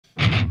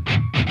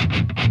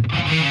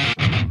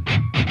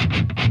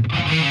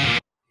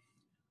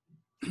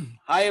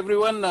Hi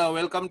everyone,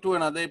 welcome to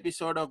another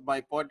episode of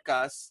my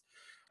podcast.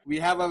 We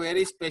have a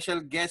very special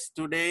guest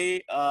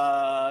today.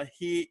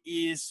 He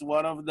is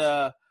one of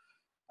the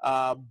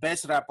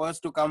best rappers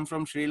to come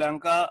from Sri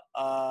Lanka.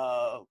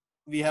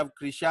 We have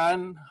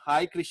Krishan.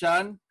 Hi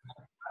Krishan.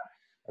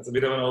 That's a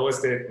bit of an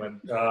overstatement.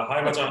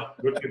 Hi, Machan.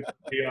 Good to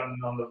be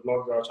on the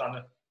vlog,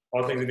 Channa.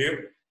 All things with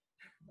you?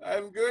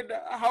 I'm good.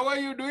 How are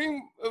you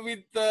doing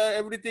with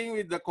everything,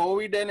 with the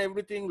COVID and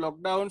everything,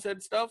 lockdowns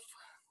and stuff?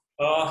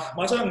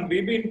 Machan,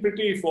 we've been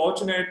pretty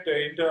fortunate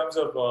in terms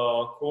of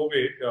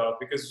COVID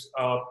because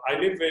I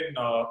live in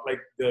like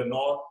the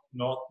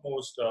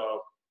northmost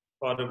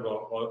part of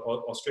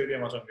Australia,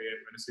 Machan,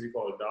 in a city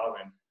called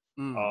Darwin.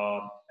 Mm.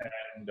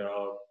 And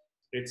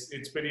it's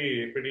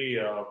pretty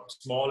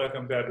smaller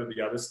compared to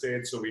the other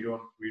states, so we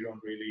don't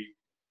really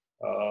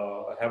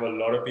have a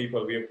lot of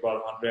people. We have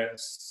about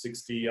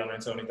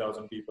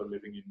 170,000 people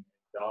living in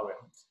Darwin.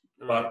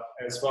 Right. But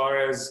as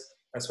far as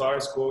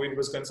COVID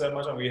was concerned,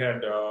 Machan,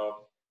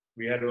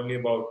 we had only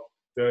about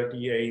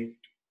 38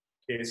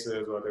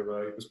 cases,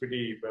 whatever. It was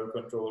pretty well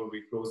controlled.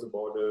 We closed the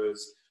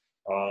borders,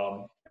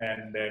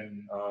 and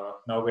then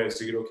now we have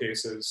 0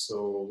 cases.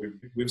 So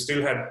we've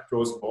still had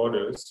closed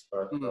borders,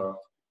 but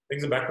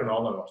things are back to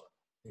normal, Machan.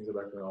 Things are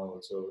back to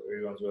normal. So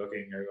everyone's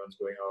working, everyone's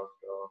going out.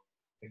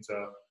 Things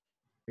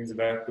are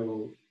back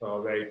to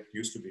where it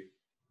used to be.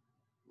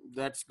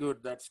 That's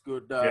good. That's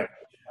good. Yeah.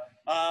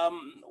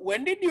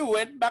 When did you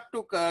went back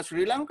to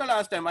Sri Lanka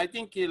last time? I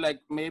think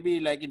maybe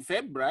in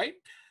Feb, right?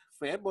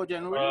 Feb or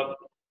January?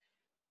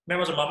 No,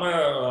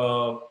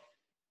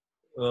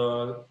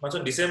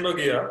 macam December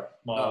gaya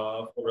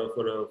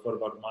for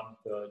about a month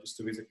just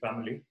to visit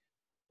family,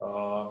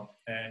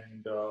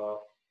 and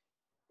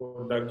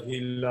for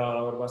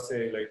Daghila, what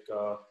say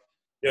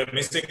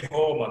missing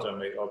home, macam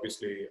like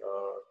obviously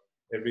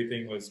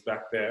everything was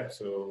back there,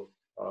 so.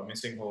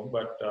 Missing home,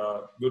 but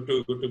good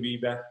to be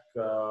back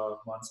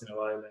once in a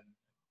while and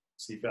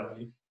see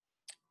family.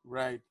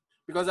 Right,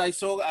 because I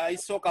saw a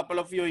couple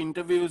of your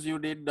interviews you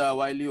did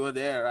while you were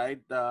there,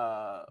 right?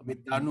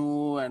 With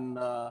Danu and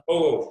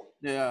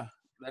yeah,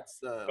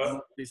 that's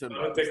recent.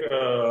 I'll take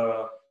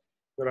a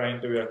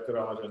interview at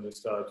Raj and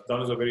this.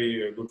 Danu is a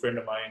very good friend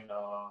of mine,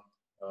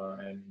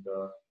 and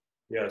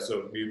yeah,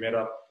 so we met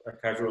up a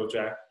casual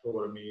chat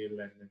over a meal,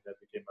 and then that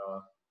became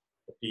a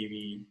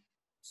TV.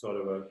 Sort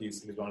of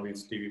he's one of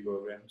his TV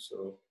programs,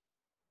 so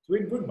it's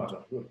been good,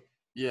 Machan. Good.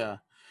 Yeah.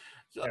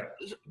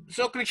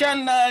 So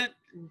Krishan,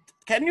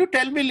 can you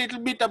tell me a little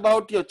bit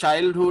about your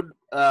childhood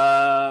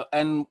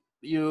and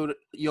your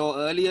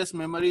earliest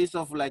memories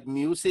of like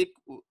music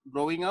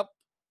growing up?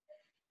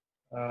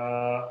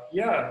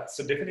 Yeah,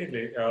 so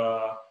definitely.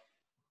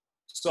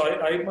 So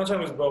I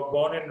was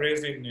born and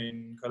raised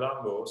in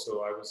Colombo.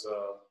 So I was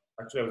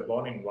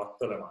born in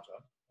Vattala,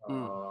 Machan,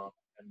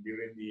 and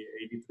during the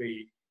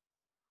 '83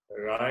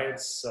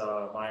 riots,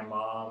 my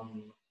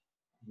mom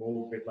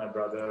moved with my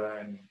brother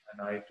and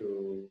I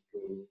to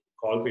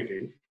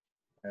Kolpiti,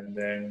 and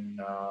then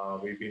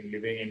we've been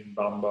living in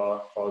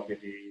Bamba,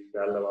 Kolpiti,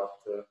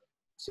 Vallavatta.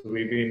 So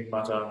we've been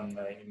Machan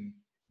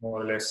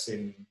more or less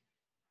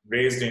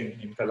raised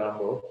in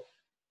Colombo.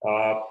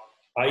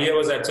 Aya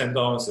was at St.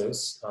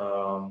 Thomas's.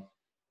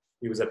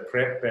 He was at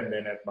Prep and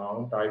then at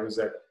Mount. I was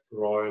at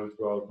Royal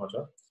throughout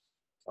Machan.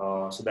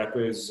 So that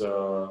was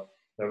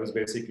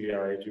basically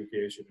our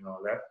education and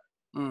all that.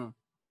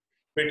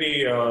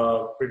 Pretty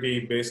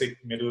basic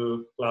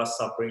middle class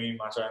upbringing,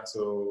 Machan.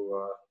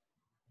 So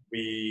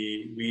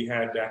we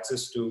had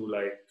access to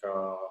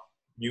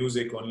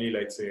music only,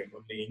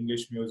 only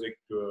English music.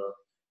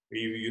 We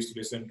used to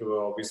listen to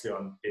obviously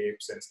on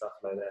tapes and stuff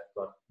like that.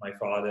 But my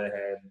father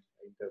had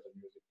the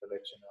music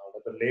collection and all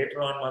that. But later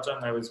on,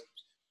 Machan, I was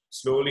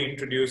slowly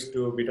introduced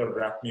to a bit of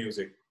rap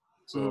music.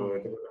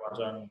 So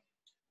Machan.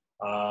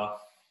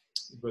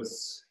 It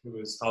was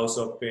House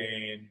of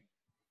Pain,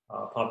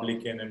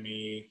 Public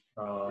Enemy,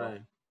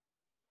 right.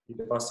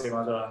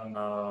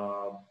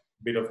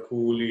 Bit of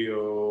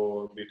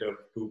Coolio, bit of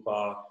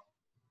Tupac,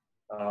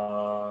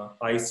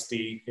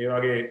 Ice-T. I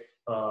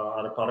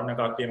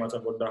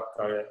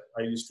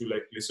used to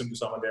listen to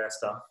some of their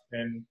stuff,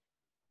 and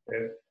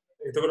it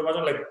was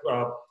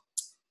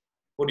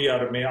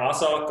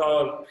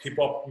hip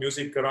hop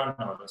music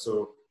around.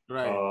 So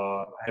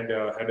I had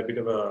a bit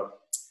of a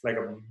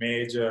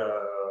major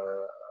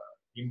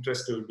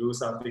interest to do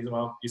something.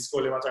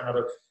 Iskole macam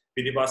ada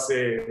pidi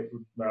passe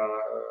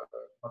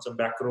macam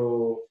back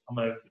row.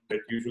 I'm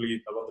usually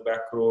about the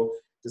back row,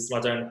 just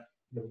macam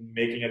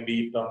making a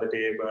beat on the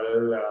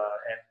table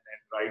and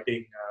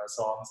writing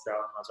songs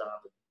down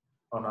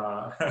on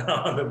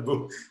the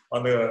book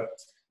on the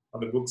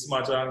books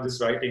macam, just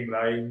writing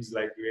rhymes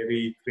like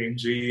very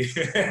cringy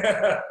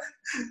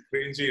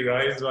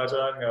rhymes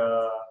macam.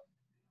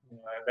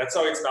 That's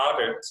how it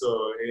started.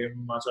 So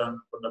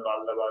macam punda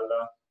balla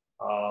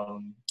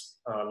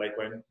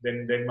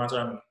then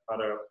macam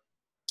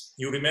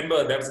you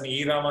remember there was an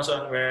era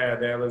macam where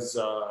there was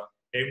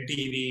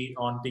MTV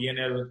on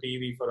TNL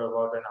TV for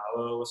about an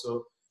hour or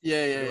so.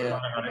 Yeah.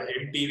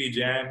 MTV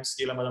Jams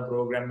kila macam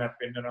program na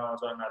pinna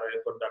macam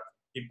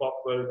hip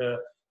hop world,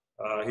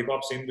 hip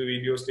hop Sindhu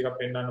videos tika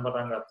pennanna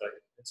patan gatta.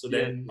 So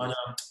then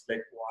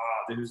like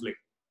wow, this is like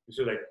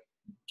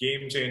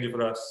game changer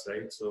for us,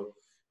 right? So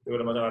there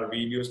were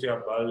videos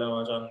tika balla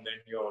macam,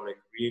 then you're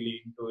like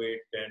really into it,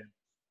 and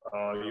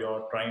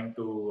you're trying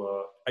to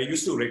I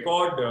used to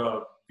record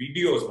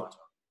videos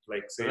macam,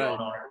 like say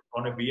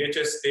on a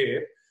VHS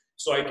tape,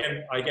 so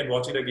I can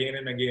watch it again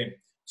and again.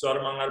 So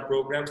our mangar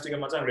programs tika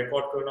macam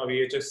record karna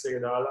VHS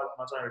එක දාලා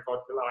macam record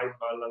කරලා ආයි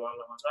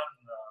බලලා macam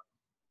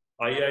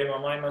අයියයි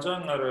මමයි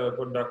macam අර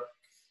පොඩ්ඩක්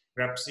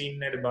rap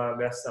scene එකට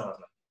බැස්සා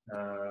macam.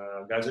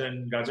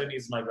 Gajan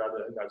is my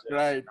brother.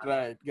 Gajan.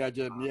 Right,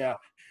 Gajan. Yeah.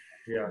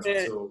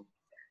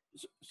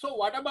 So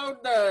what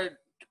about the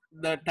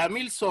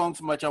Tamil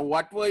songs, Macha?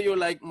 What were you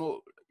like?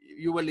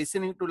 You were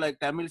listening to like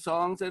Tamil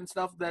songs and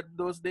stuff that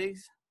those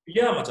days?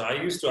 Yeah, Macha.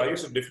 I used to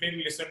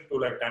definitely listen to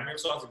like Tamil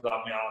songs.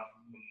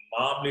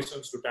 Mom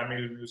listens to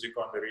Tamil music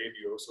on the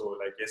radio, so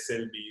like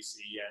SLBC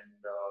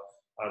and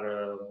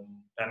our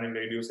Tamil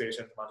radio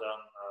stations, Macha.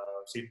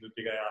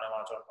 Sidhutika Yana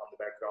Macha on the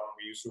background.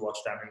 We used to watch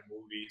Tamil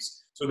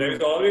movies. So there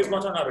is always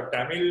Macha our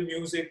Tamil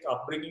music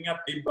upbringing at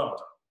Tibba,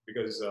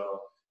 because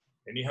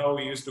anyhow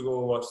we used to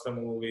go watch the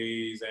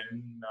movies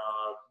and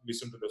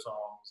listen to the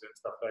songs and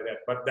stuff like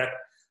that. But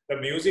the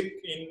music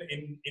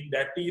in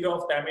that era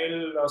of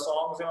Tamil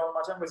songs, you know,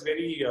 Macha, was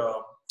very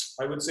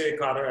I would say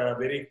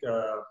very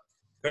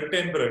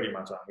contemporary,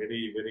 Macha.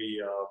 Very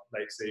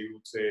like say you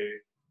would say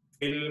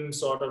film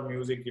sort of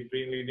music. It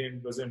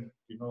really wasn't,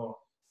 you know,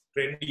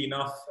 trendy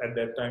enough at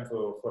that time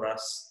for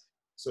us.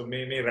 So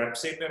may rap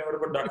scene ne oru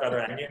podda kara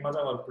ange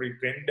macam or pretty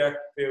trend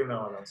theyuna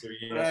wala. So we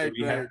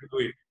had to do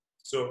it.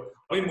 So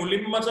we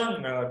mulim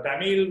macam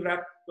Tamil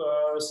rap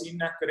scene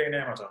nak kare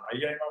naha macam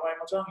ayyai mamai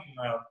macam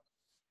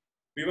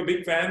we were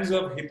big fans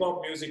of hip hop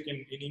music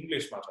in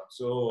English macam.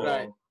 So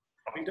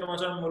apita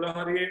macam mula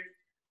hari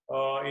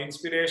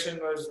inspiration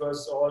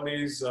was all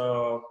these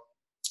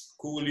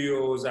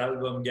Coolio's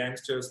album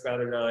Gangster's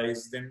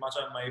Paradise. Then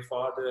macam my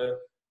father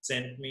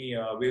sent me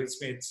Will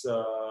Smith's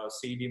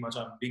CD,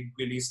 macam Big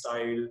Willie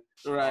style.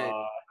 Right.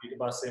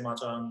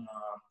 Macam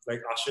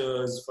like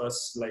Usher's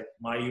first like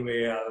My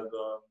Way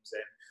albums,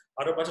 and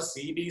other bunch of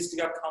CDs.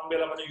 You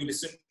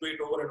listen to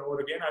it over and over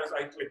again. I was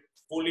like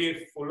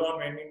full on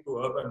went into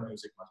urban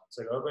music. Macam.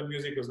 So urban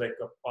music was like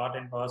a part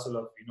and parcel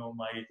of, you know,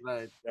 my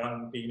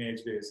young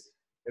teenage days.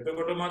 Eto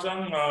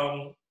macam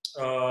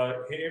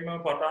hema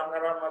patan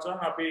naran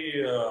macam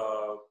api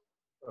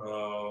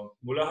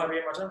Mulahari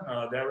macam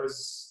there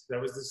was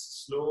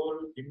this slow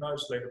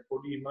emerge, like a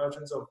pretty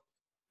emergence of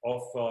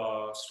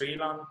Sri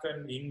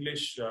Lankan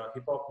English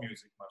hip hop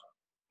music macam.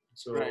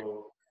 So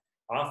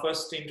our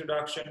first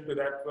introduction to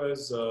that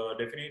was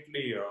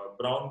definitely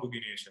Brown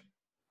Boogie Nation.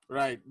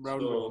 Right,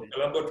 Brown so Boogie.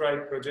 Colombo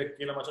Tribe Project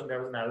kila macam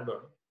there was an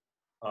album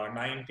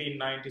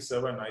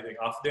 1997 I think.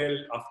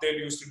 Afdel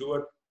used to do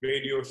a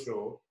radio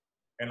show,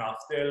 and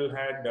Afdel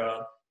had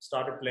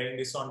started playing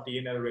this on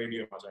TNL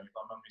radio, if I'm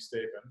not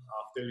mistaken.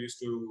 Afdel used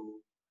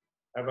to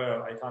have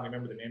I can't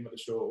remember the name of the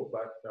show,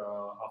 but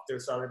Afdel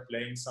started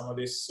playing some of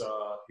this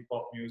hip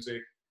hop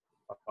music,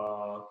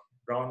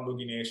 Brown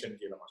Boogie Nation.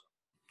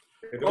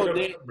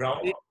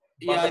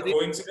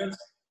 Coincidence?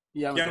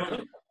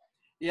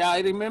 Yeah,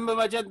 I remember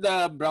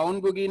the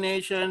Brown Boogie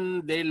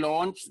Nation. They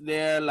launched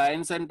their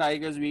Lions and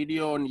Tigers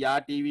video on Ya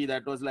TV.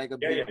 That was like a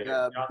big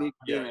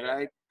thing,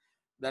 right?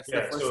 That's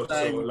the first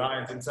time. So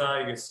Lions and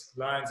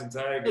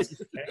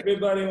Tigers.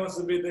 Everybody wants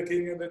to be the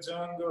king of the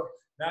jungle.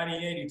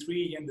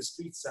 1983 and the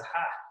streets are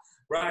hot.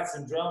 Riots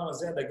and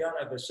dramas and the gun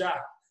of the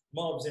shot.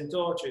 Mobs and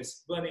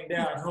torches burning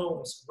down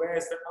homes.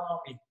 Where's the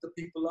army? The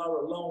people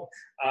are alone.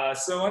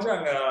 So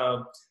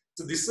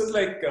this is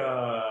like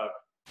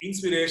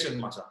inspiration,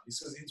 Macha.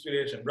 This is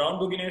inspiration. Brown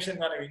Boogie Nation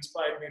kind of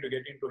inspired me to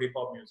get into hip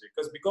hop music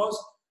because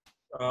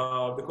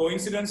the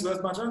coincidence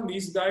was, Macha,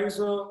 these guys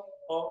were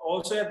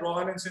also at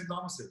Royal and St.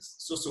 Thomas's.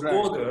 So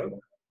Subodha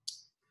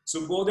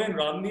and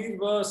Randir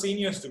were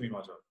seniors to me,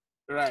 Macha.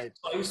 Right.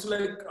 So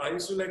I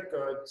used to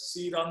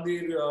see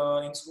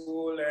Randir in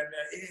school, and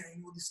hey, I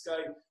know this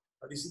guy.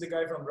 This is the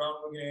guy from Brown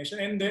Boogie Nation.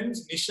 And then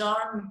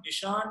Nishan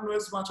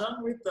was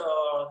Machan with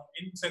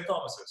in St.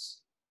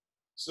 Thomas's.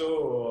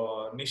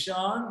 So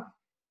Nishan,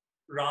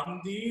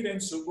 Randir,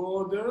 and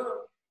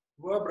Subodha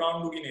were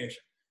Brown Boogie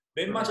Nation.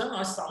 Then Machan,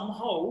 I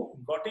somehow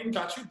got in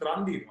touch with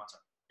Randir,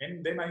 Machan.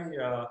 And then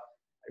I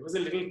was a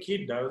little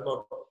kid. I was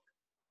about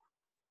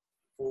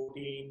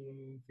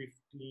 14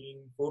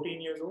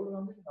 years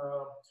old.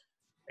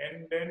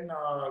 And then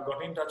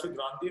got in touch with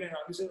Randir, and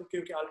Randir said,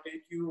 okay, I'll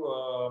take you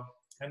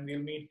and we'll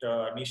meet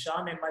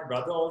Nishan. And my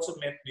brother also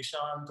met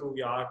Nishan through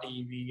Yar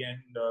TV.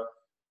 And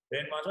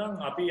then Machan,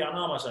 api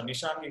yana Machan,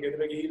 Nishan ki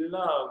gedra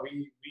gihilla,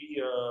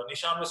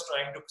 Nishan was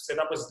trying to set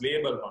up his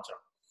label, Machan.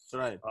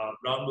 Right.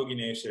 Brown Boogie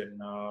Nation.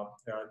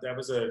 There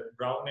was a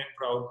Brown and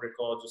Proud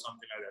Records or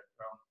something like that.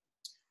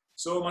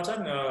 So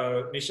Machan,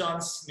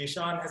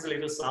 Nishan has a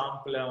little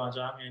sampler,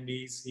 Machan, and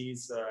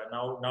he's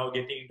now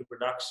getting into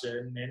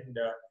production, and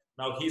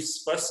now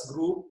his first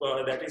group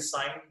that is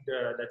signed,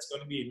 that's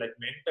going to be like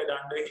mentored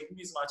under him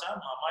is Machan,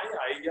 Mamai,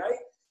 Aiyai,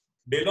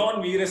 Delon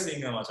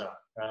Veerasinghe macan.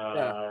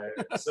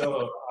 Yeah. So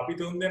අපි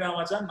තුන් දෙනා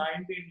මචං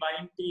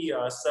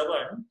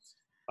 1997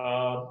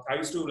 I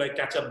used to like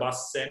catch a bus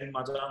and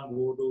මචං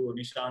go to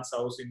Nishan's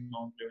house in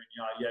Mount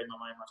Lavinia. අයියයි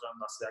මමයි මචං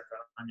bus එකක්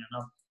කරන්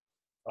යනවා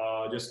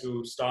just to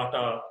start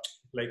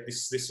like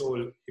this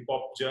whole hip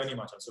hop journey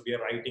macha. So we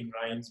are writing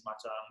rhymes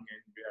macha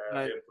and we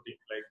are putting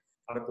like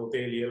අර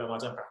පොතේ ලියලා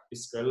macha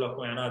practice කරලා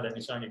කො යනවා දැන්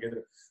නිෂාන් ගෙදර.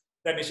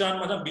 දැන් නිෂාන්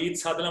macha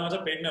beats හදලා macha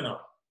පෙන්නනවා.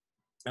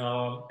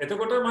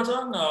 එතකොට macha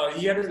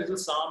he had a little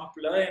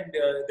sampler and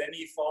then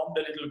he formed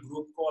a little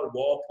group called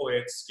War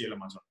Poets කියලා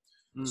macha.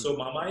 So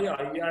mamai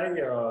ayyai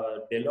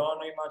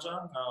Delon macha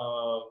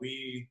we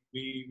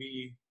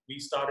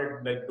started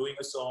like doing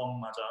a song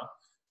macha.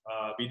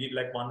 We did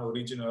like one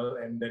original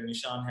and then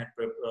Nishan had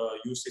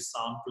used his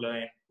sampler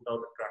and put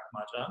out a track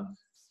machan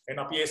and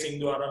api e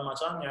sindhu aran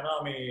machan yana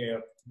me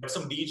there's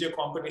some DJ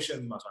competition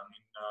machan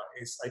in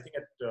I think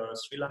at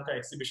Sri Lanka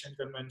Exhibition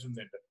Convention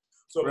Center.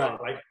 So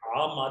like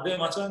our mother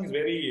machan is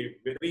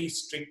very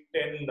strict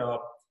and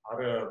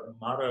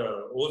mara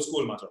old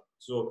school machan.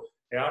 So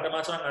එයාට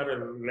මචං අර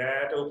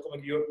රෑට ඔක්කොම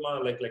ගියොත්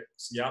like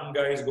young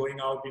guys going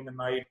out in the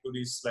night to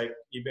these like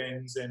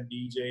events and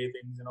DJ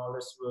things and all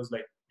this was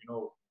like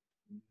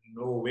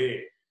no way.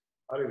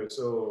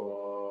 So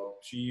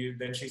she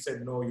said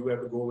no, you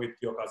have to go with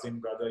your cousin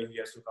brother, he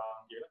has to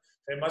come here.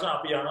 And macha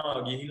api yana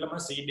gihilla ma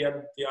CD එක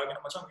තියාගෙන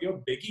macha we are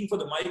begging for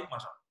the mic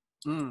macha.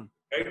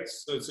 Right,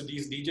 so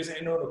these DJs say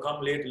no, come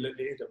later,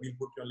 we'll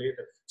put you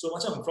later. So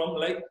macha from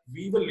like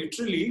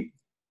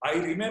I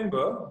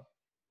remember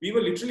we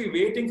were literally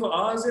waiting for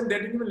hours and they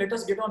didn't even let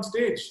us get on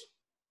stage,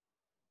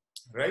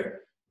 right?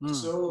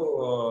 So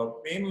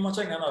me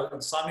macam yana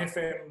Sun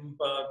FM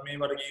me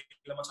wara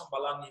gila macam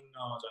balang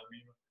inna macam me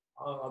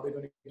are they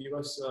going to give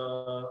us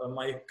a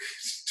mic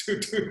to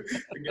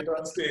get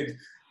on stage?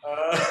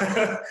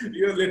 We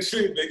were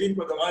literally begging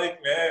for the mic,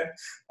 man.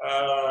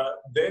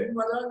 Then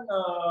macam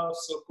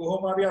so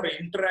kohomari our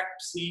interact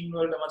scene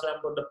world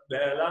macam poda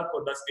bela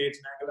poda stage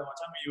nagala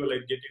macam we were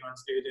like getting on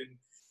stage and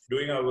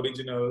doing our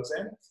originals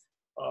and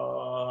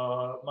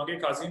mage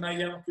cousin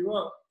ayyam kiwa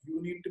you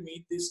need to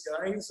meet these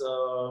guys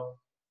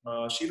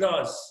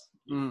Shiraz.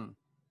 You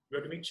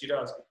have to meet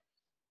Shiraz.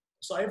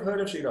 So I've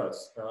heard of Shiraz.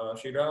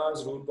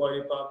 Shiraz, Rude Boy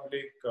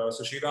Republic.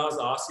 So Shiraz,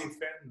 Asif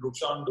and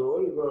Rukshan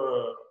Dole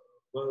were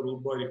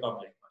Rude Boy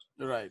Republic.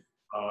 Right.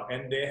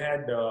 And they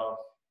had,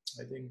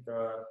 I think,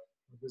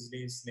 what was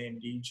his name?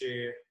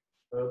 DJ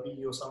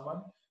Herbie or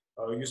someone.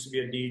 Used to be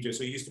a DJ.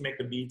 So he used to make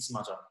the beats,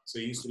 macha. So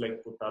he used to like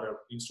put our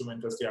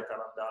instrumentals,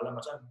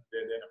 macha.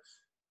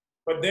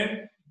 But then,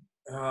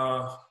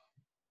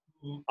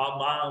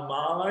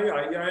 මාවයි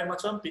අයියායි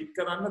මචං pick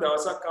කරන්න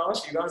දවසක් ආවා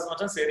ශිරාස්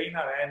මචං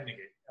සෙරීනා van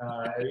එකේ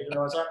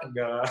ඇවිල්ලා මචං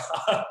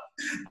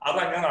අරන්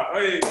යනවා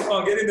hey come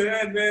on get in the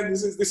van man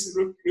this is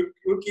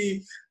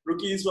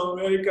rookie is from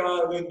America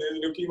then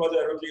rookie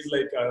is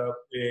like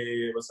hey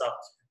what's up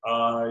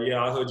yeah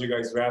I heard you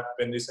guys rap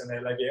and this and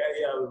that like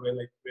yeah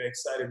we're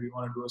excited we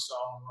want to do a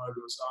song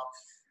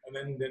and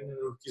then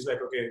rookie's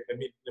like okay let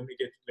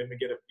me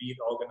get a beat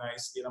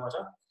organized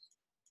macham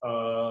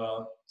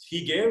he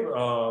gave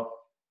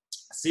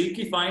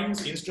Silky Fine's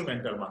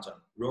instrumental macam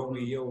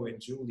Romeo and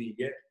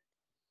Juliet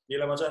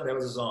macam there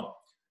was a song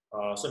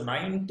so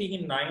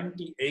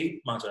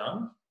 1998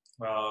 macam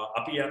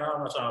api yana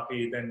macam api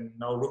then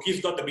now Rookie's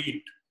got the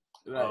beat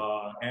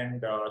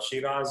and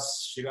Shiraz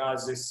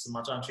is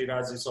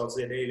also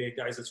said hey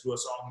guys let's do a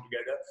song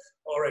together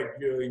all right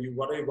you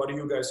what do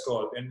you guys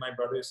call and my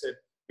brother said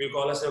we'll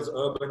call ourselves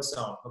Urban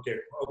Sound okay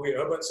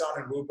Urban Sound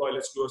and Rude Boy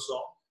let's do a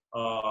song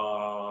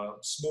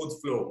Smooth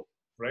Flow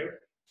right.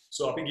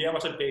 So api gaya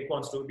macam Take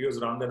One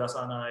Studios, Ranga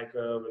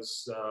Dasanayaka was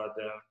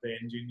the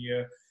engineer.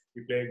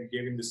 We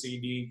gave him the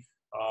CD.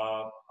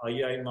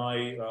 We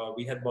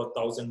had about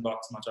 $1,000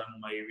 macam.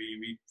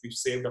 We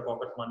saved our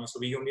pocket money, so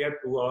we only had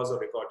 2 hours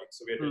of recording.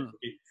 So we had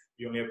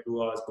we only have 2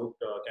 hours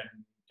booked.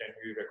 Can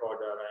we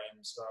record our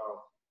rhymes?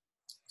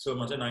 So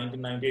macam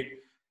 1998,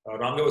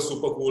 Ranga was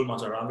super cool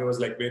macam. Ranga was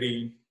like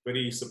very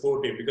very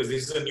supportive because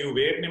this is a new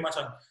wave ne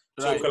macam.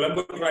 So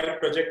Colombo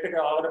project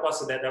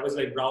that was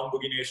like Brown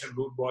Boogie Nation,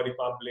 Rude Boy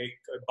Republic,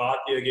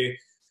 Bhatia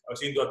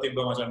sindhu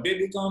atibba macam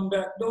baby come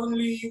back don't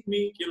leave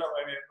me kila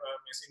me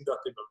sindhu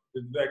atibba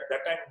like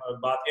that time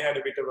Bhatia had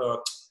a bit of a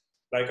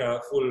like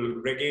a full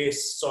reggae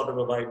sort of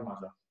a vibe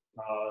macam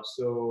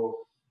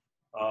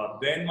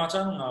then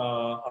macam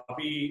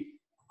api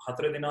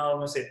 4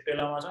 dinawama set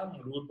vela macam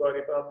Rude Boy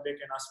Republic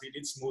and us we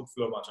did Smooth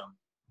Flow macam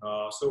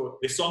so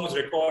this song was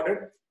recorded.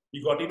 We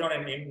got it on a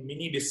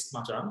mini disc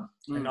macam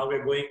and now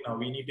we're going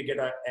we need to get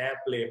our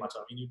airplay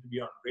macam we need to be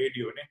on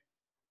radio ne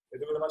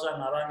etukota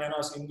macam aran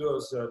yana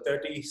Sindhu's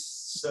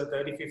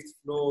 35th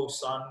floor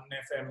Sun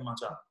FM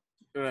macam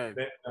right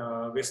then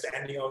we're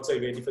standing outside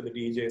waiting for the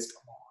DJs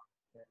come on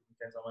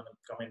can someone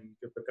come and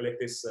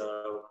collect this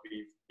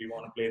we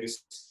want to play this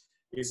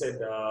he said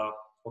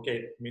okay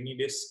mini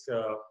disc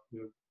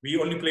we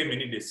only play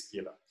mini disc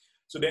kila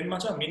so then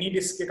macam mini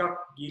disc එකක්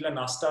ගීලා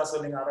නස්ටාස්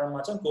වලින් අරන්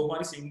macam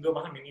කොහොමරි සින්දුව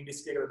මම mini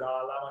disc එකට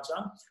දාලා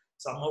macam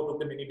somehow took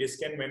the mini disc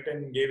and went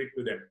and gave it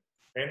to them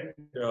And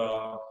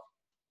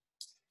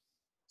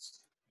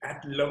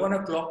at 11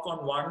 o'clock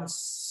on one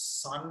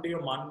Sunday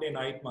or Monday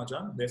night,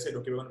 Machan, they said,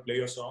 okay, we're going to play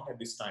your song at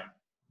this time.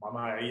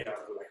 Mama, yeah,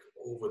 like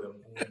over the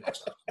moon,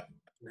 Machan.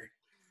 Like,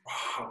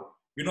 wow.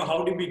 You know,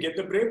 how did we get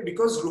the break?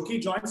 Because Rookie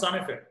joined Sun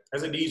FM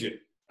as a DJ.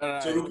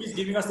 Right. So Rookie is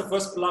giving us the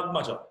first plug,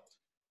 Machan.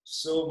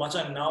 So,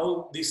 Machan,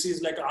 now this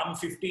is like, I'm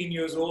 15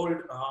 years old.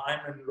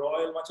 I'm in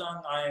Royal,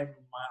 Machan. My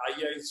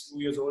Aya is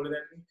 2 years older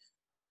than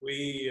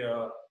me.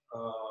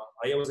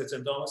 Aya was at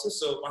St. Thomas's.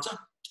 So, Machan,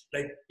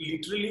 like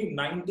literally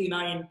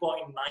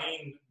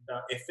 99.9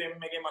 FM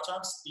එකේ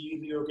මචං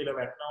stereo කියලා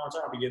වැටෙනවා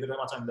මචං අපි ගෙදර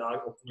මචං දා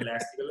ඔක්කොම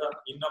ලෑස්ති කරලා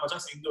ඉන්න මචං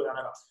සින්දු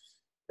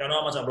යනවා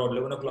මචං bro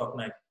 11 o'clock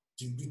night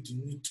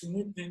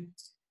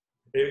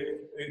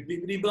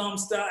Bibbidi bum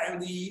style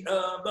the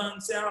urban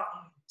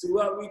sound to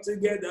what we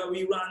together we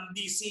run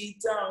DC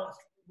town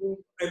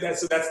and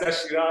that's that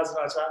Shiraz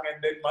machang and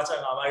then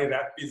machang my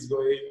rap is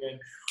going and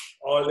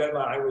all that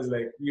I was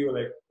like we were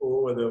like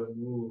over the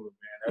moon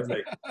man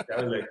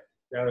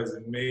that was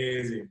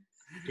amazing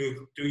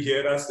to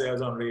hear us there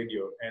on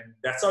radio and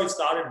that's how it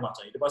started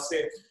machang it was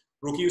say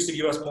Rookie used to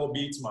give us more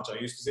beats machang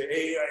he used to say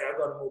hey I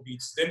got more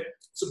beats then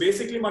so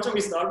basically machang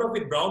we started off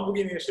with Brown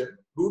Boogie Nation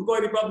Rude Boy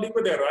Republic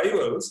were their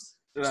rivals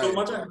right. So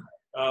machang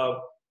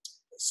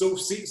so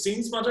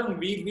since machang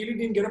we really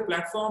didn't get a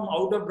platform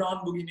out of Brown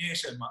Boogie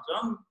Nation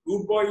machang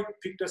Rude Boy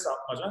picked us up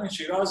machang and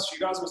Shiraz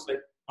was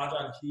like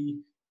machang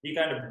he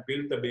kind of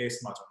built the base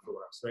machang for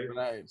us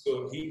right so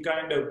he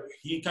kind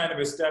of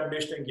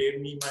established and gave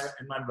me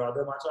and my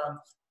brother machang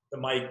the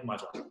mic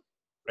machang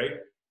right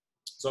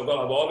so I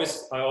always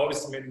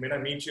when I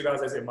meet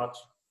Shiraz I say much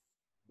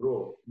bro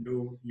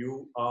you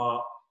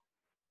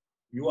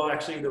are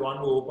actually the one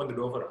who opened the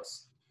door for us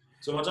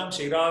so machang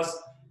Shiraz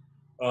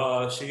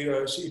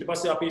ඊට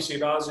පස්සේ අපි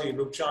Shiraz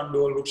Rukshan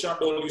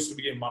Dole used to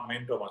be my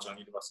mentor මචං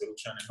ඊට පස්සේ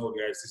Rukshan and no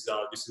guys this is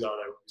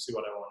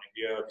what I want to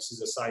hear this is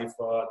a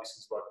cipher this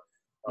is what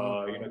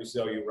you know this is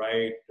how you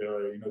write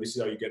you know this is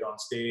how you get on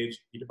stage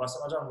ඊට පස්සේ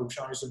මචං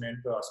Rukshan used to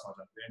mentor us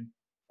මචං then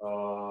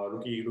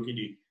Rookie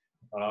D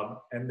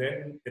and then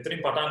එතනින්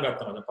පටන්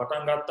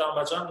ගත්තා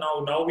මචං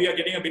now we are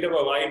getting a bit of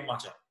a vibe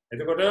මචං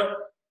එතකොට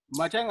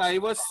Machang, I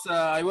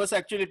was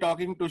actually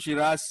talking to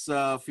Shiraz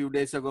a few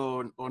days ago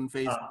on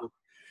Facebook.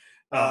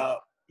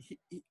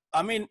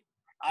 I mean,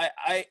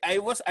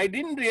 I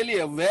didn't really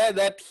aware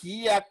that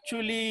he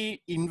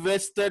actually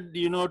invested,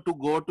 you know, to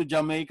go to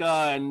Jamaica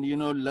and, you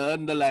know,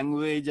 learn the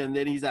language and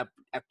then he's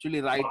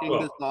actually writing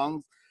the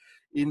songs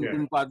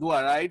in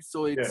Padua, right?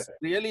 So it's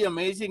really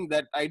amazing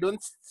that I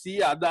don't see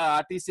other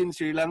artists in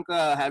Sri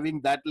Lanka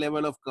having that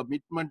level of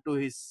commitment to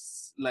his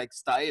like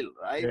style,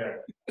 right?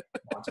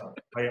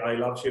 I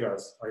love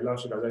Shiraz.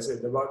 I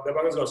said the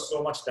bugger's got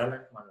so much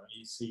talent, man.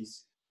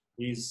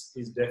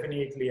 He's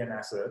definitely an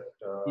asset.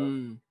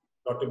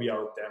 Got to be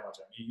out there, man.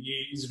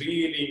 He's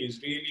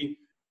really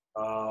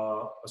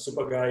a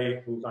super guy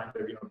who kind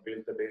of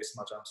built the base,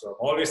 man. So I'm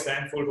always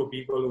thankful for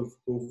people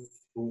who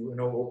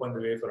opened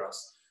the way for us.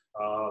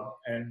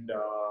 And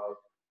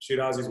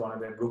Shiraz is one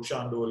of them.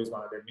 Rukshan Dole is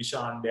one of them.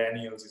 Mishan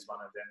Daniels is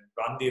one of them.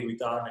 Randir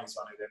Vitarna is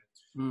one of them.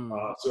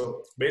 So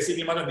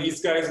basically, man,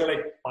 these guys are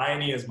like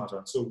pioneers,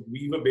 man. So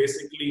we were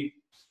basically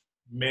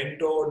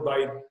mentored by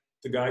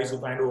the guys who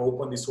kind of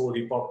opened this whole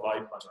hip hop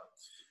vibe, man.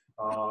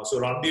 So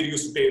Randir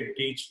used to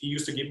teach. He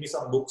used to give me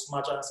some books,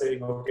 machan,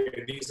 saying,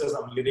 okay, these are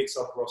some lyrics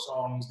of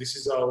songs. This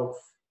is how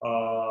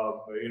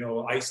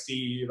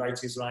Ice-T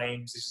writes his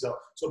rhymes. This is how.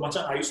 So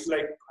machan, I used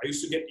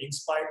to get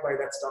inspired by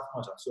that stuff,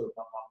 machan. So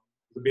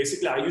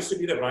basically, I used to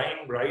be the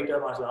rhyme writer,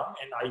 machan,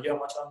 and Aya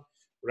machan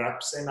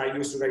raps, and I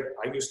used to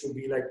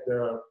be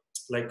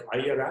like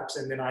Aya raps,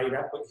 and then I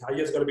rap.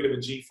 Aya's got a bit of a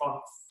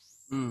G-funk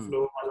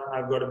flow, machan.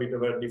 I've got a bit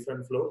of a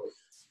different flow.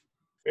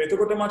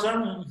 එතකොට මචං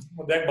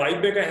දැන්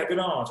vibe එක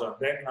හැදෙනවා මචං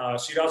දැන්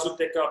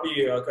Shirazut එක්ක අපි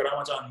කරා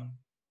මචං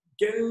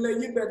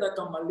කෙල්ලයි බෙදක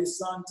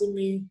මල්ලිසන් to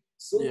me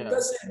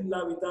සුද්දසෙන්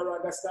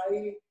ලවිතරාග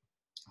style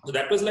so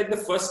that was like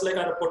the first like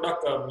අර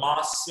පොඩක්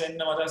මාස් වෙන්න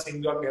මචං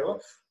සින්දුවක් ගාව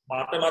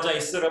මට මචං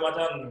ඉස්සර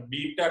මචං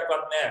beat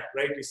එකක්වත් නැහැ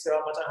right ඉස්සර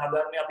මචං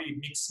හදන්නේ අපි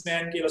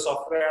Mixman කියලා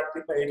software එකක්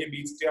තිබ්බා ඒකේ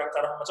beats ටිකක්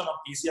කරන් මචං මම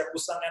PC එකක්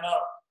උස්සන්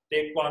යනවා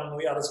take one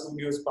we other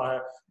studios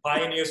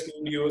Pioneer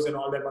Studios and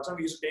all that macham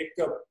we used to take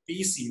a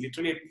PC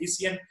literally a PC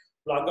and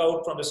plug out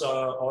from this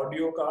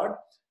audio card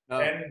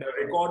and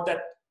record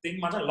that thing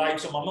macham live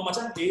so mama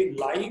macham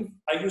live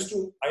I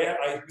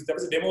that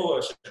was a demo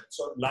version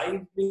so live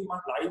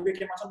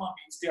එකේ මචං මම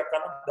beats ටිකක්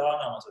කරන්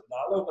දානවා මචං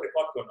දාලා ඔක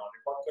record කරලා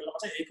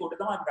මචං ඒක උඩ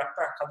තමයි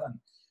ගට්ටක් හදන්නේ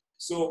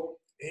so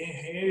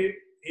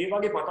ඒ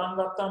වගේ පටන්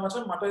ගත්තා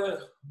මචං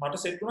මට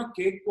set වුණා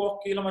cake walk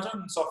කියලා මචං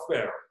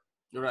software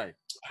right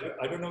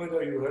I don't know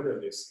whether you heard of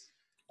this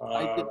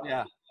I think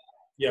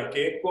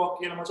cake walk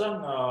කියලා මචං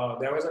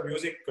there was a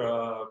music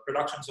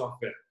production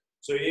software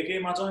so ඒකේ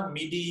මචං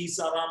MIDI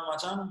සරම්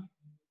මචං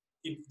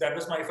that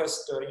was my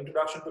first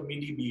introduction to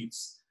MIDI beats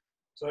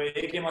so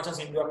ඒකේ මචං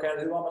සින්දුවක්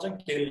හැදුවා මචං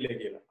කෙල්ලේ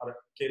කියලා අර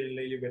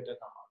කෙල්ලේ you better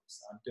come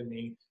on to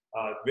me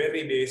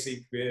very basic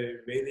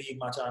very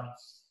මචං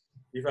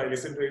if I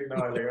listen to it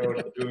now like oh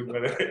dude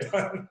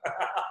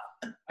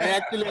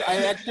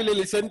I actually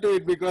listened to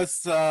it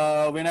because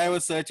when I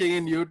was searching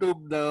in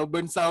YouTube, the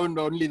urban sound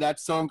only that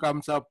song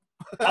comes up.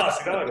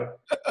 Cigar.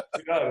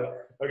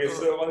 Okay,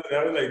 so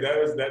that was like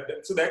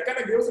that. So that kind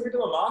of gives a bit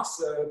of a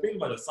mass feel.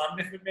 Maja. Sun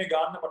if me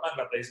गाना पता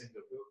करता है इसमें.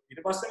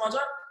 इधर पास से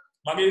माजा.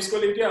 मागे इसको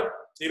ले गया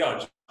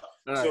Iraj.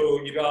 So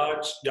Right.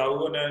 Iraj,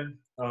 Yavanan,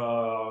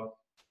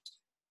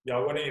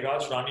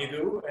 Iraj,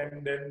 Ranidu,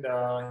 and then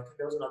I think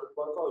there was another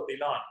one called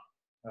Tilan.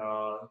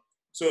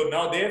 So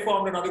now they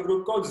formed another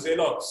group called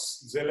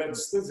Zealots.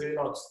 Zealots, I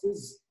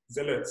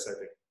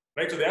think.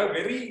 Right, so they are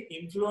very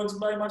influenced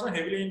by,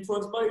 heavily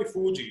influenced by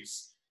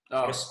Fugees.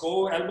 A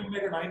score album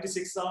maker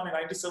 96 and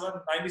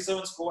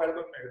 97 score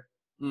album maker.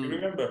 You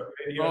remember?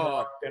 Radio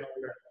Not and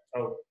all that.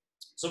 Oh.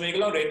 So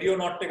Megala Radio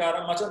Not they got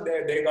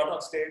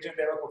on stage and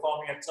they were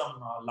performing at some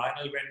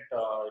Lionel Went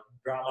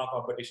drama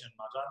competition.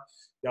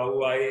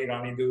 Yawai,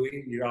 Rani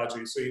Dui,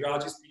 Iraj. So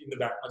Iraj is in the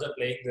back,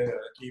 playing the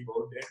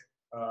keyboard there,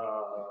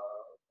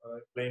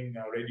 playing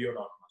Radio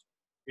Not.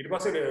 It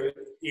was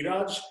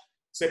Iraj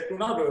said to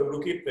now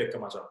Rookie Pekka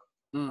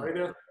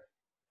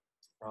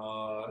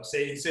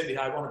he said,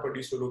 I want to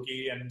produce a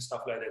Rookie and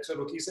stuff like that. So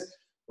Rookie said,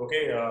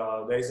 okay,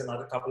 there is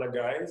another couple of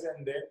guys,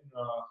 and then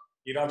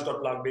Iraj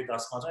got plugged with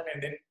us,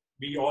 and then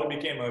we all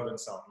became Urban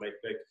Sound. Like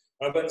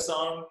Urban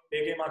Sound,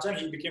 he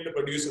became the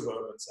producer of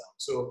Urban Sound.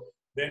 So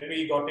then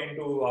we got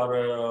into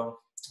our,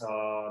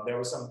 there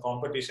were some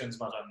competitions,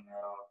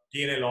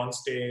 TNL on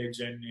stage,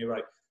 and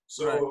right.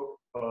 So,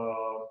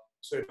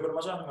 so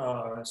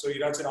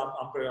Iraj said,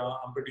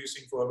 I'm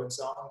producing for Urban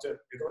Sound.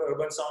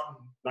 Urban Sound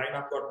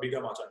lineup got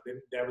bigger.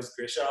 Then there was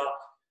Grisha,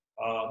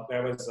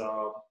 there was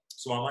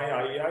Swamai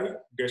Ai,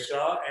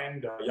 Grisha,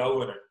 and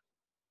Yavanan.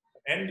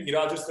 And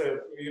Iraj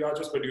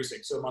was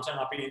producing. So we wanted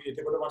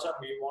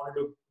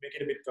to make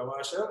it a bit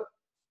commercial.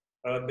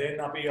 Then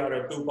we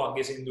are Tupac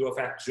is into a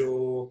Fat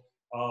Joe,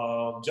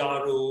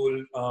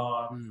 Jarul,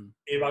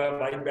 Eva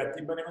Bike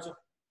Bati bane macha.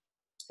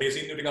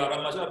 Facing to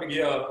Tikaram macha,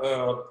 we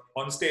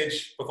on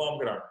stage perform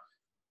karan.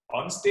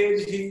 On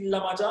stage he la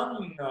macha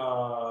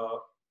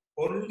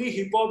only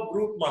hip hop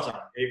group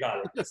macha.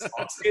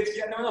 On stage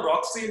kiya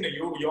rock scene.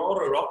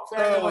 You're a rock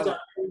fan macha.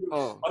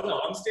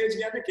 On stage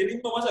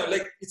killing macha.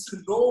 Like it's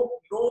no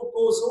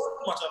go zone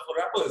macha for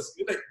rappers.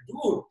 You're like,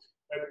 dude,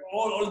 like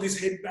all these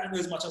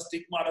headbangers macha,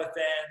 Stigmata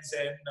fans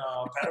and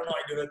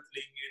Paranoid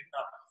Earthling and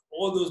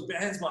all those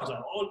bands macha.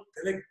 All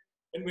like.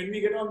 And when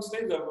we get on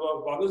stage, the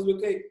buggers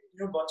look like,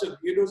 bunch of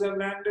weirdos have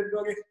landed.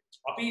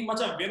 Api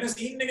macha, when a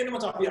scene ne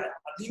macha, api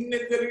adin ne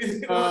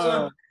karenge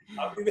macha,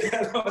 api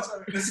there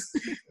macha,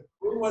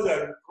 kuru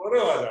macha, kore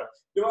macha.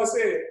 You must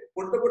say,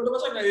 putta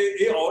macha,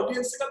 a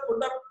audience ka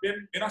putta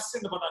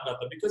venasin na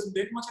pata because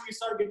then macha we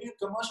start getting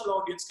a commercial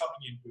audience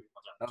coming into it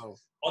macha.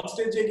 On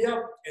stage area,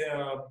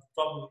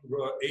 from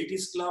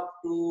 80s club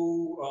to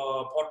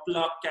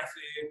potluck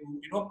cafe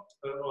to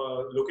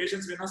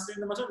locations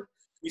venasin macha.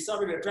 We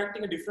started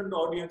attracting a different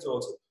audience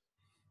also.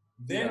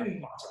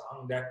 Then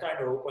that kind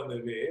of opened the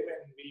way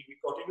when we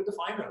got into the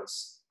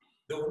finals.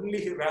 The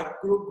only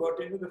rap group got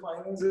into the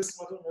finals is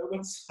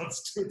Urban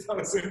Sounds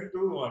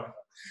 2002.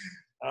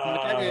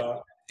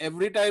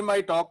 Every time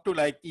I talk to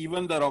like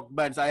even the rock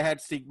bands, I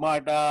had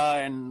Stigmata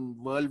and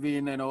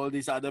Whirlwind and all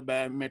these other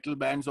metal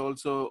bands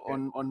also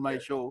on my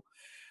show.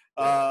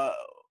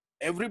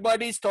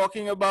 Everybody's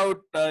talking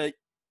about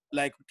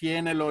like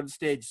TNL on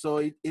stage. So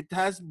it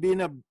has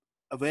been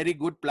a very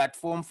good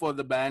platform for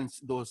the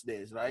bands those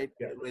days, right?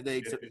 Whether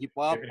it's hip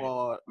hop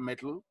or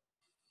metal.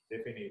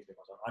 Definitely.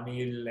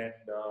 Anil and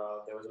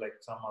there was like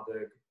some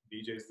other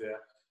DJs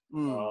there.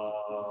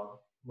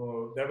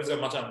 There was a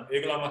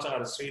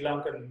Sri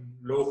Lankan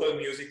local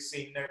music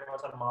scene.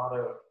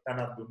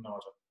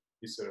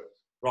 This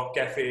Rock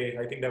Cafe.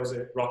 I think there was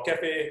a Rock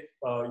Cafe.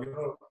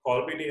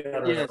 Colby.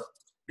 Yes.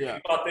 Yeah.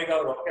 Rock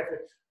Cafe.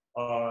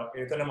 So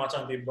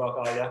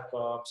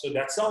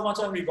that's how much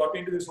we got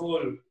into this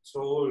whole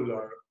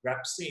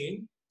rap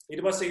scene.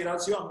 It was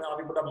Iraj, we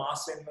put a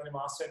mass in. That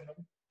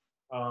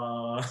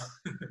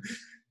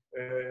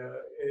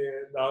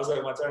was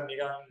like much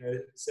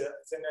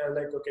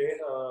like okay,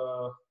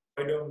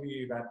 why don't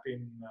we rap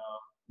in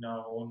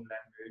our own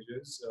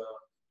languages?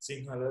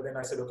 Sinhala. Then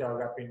I said okay, I'll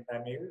rap in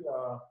Tamil.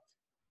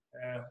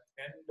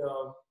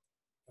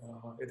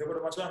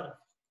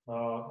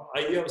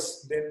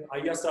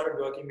 I started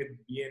working with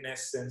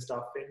BNS and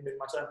stuff. And then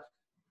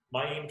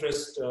my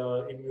interest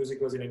in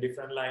music was in a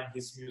different line.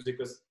 His music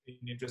was in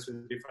interest with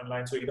a different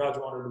line. So Iraj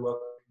wanted to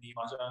work with me,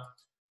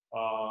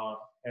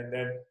 and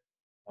then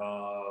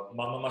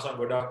Mama Macha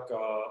Godak,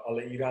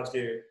 Iraj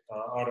ke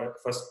our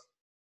first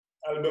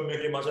album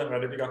mein Macha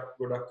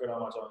Godak kara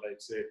Macha like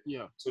say.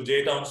 Yeah. So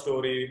J Town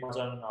Story,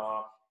 Macha.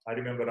 I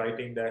remember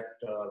writing that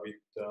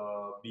with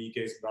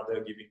BK's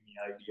brother giving me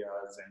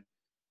ideas and.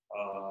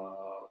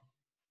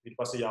 It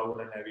was a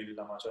Yavul and Neville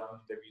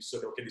Then we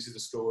said, okay, this is the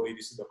story,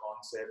 this is the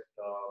concept.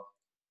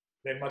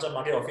 Then my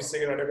office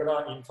secretary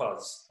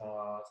Infaz.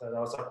 So that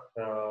was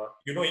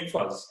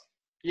Infaz.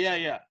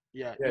 Yeah.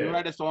 You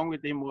had a song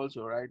with him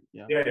also, right?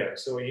 Yeah.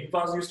 So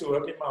Infaz used to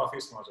work in my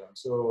office,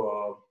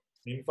 So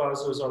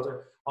Infas was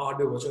also,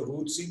 there was a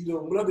root scene.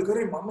 Ula the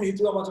kare mama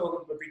hitla macha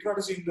pitra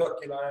to scene the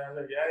kila.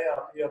 Yeah,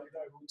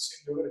 apna root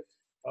scene the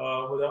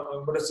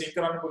but a scene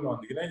karane pulon.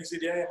 He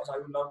said, yeah, I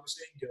would love to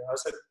sing. I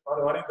said,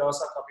 varing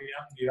dawasa kapi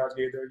yang Iraj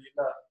ge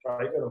the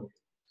try karo.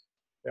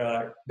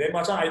 Then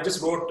macha I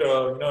just wrote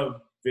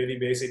very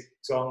basic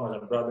song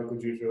macha brother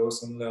could you show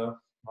similar.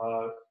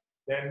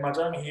 Then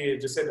macha he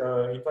just said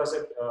Infa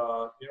said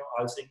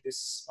I'll sing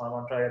this I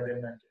want to try it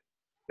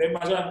then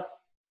macha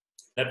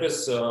that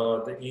was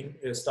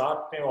the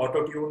start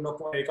auto tune no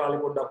ko ekali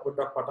poddak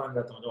patan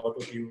gatta auto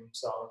tune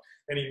sound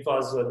then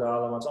Infa's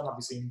dala macha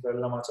api sing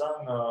karla macha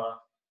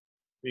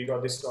we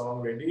got this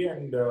song ready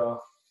and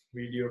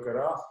video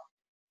kara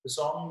the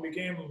song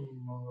became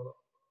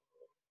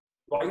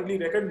widely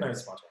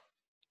recognized macha.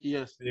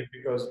 Yes.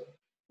 Because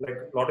like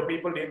a lot of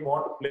people didn't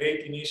want to play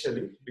it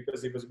initially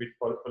because it was a bit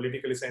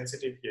politically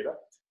sensitive here.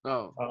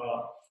 Oh.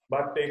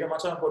 But take a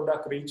machan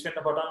poddak reach when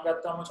patan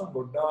gatta machan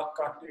poddak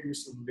katti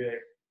used to be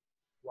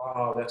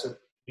wow, that's a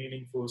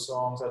meaningful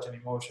song, such an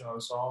emotional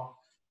song.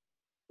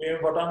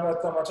 Patan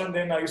gatta machan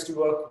then I used to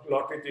work a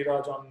lot with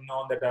Iraj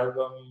on that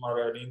album or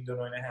Nindu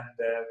no hand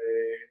there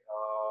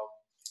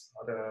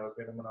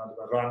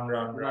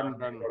run.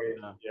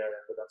 Yeah,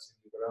 that's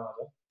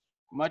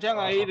Machang,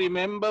 I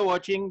remember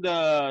watching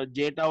the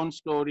J-Town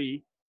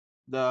story.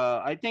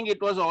 I think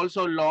it was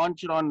also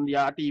launched on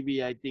Ya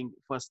TV. I think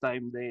first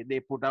time they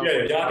put out.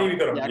 Yeah, Ya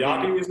TV.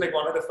 Ya TV is like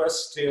one of the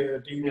first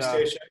TV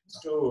stations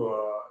to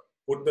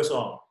put the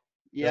song.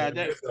 Yeah,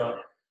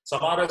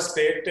 Samara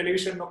state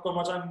television nokko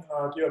macam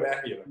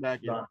back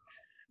here.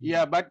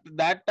 Yeah, but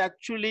that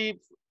actually,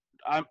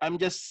 I'm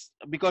just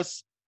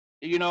because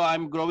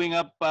I'm growing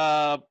up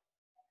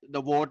the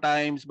war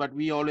times, but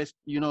we always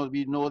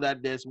we know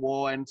that there's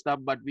war and stuff,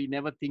 but we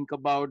never think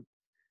about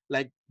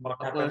like what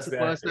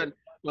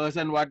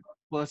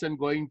person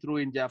going through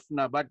in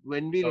Jaffna. But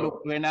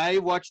when I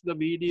watched the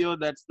video,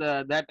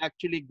 that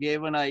actually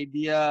gave an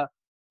idea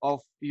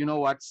of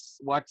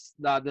what's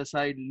the other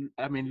side.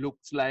 I mean,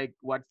 looks like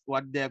what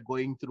they're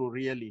going through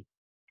really.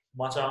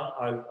 Macam,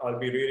 I'll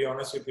be really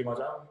honest with you,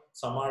 macam.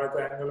 Samara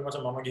angle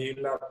macam mama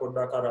gila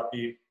poddak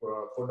karapi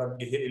poddak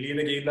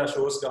gila gila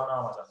shows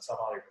gana macam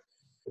Samara.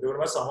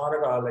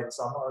 Samara like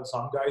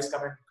some guys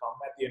come at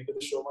the end of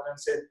the show and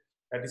said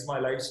that is my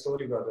life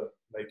story, brother.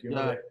 Like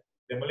like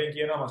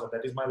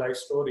that is my life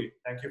story.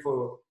 Thank you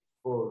for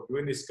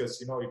doing this because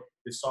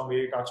this song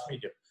really touched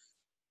me.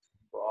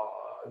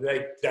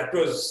 Like that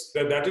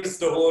is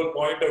the whole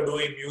point of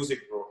doing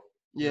music, bro.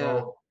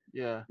 Yeah.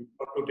 You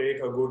have to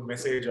take a good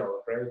message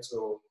out, right?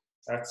 So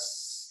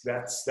that's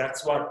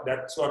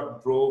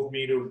what drove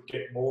me to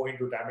get more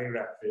into Tamil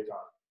rap.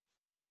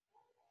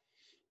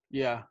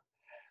 Yeah.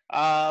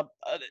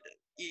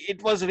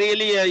 It was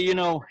really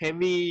a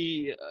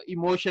heavy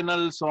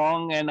emotional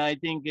song, and I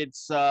think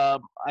it's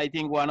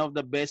one of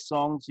the best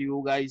songs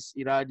you guys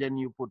Iraj and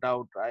you put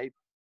out, right,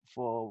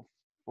 for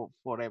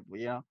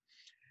forever.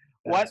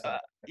 But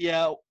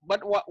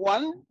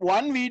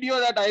one video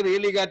that I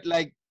really got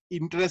like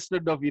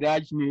interested of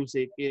Iraj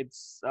music,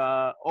 it's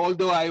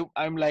although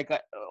I'm like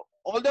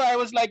although I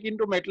was like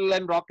into metal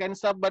and rock and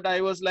stuff, but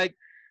I was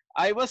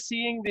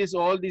seeing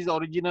all these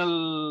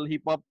original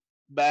hip hop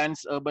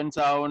bands, Urban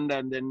Sound,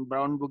 and then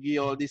Brown Boogie,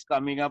 all this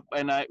coming up,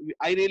 and I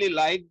really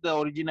liked the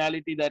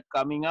originality that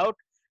coming out.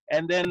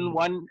 And then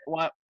one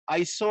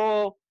I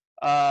saw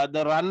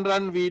the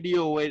Run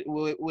video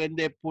when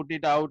they put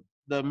it out,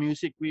 the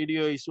music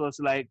video. It was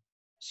like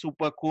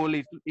super cool.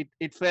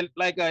 It felt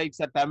like it's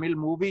a Tamil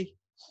movie.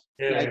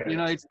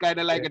 It's kind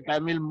of like a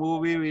Tamil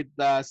movie with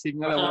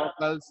single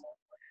vocals.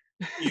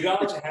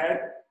 Iraj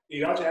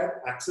had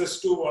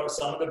access to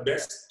some of the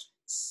best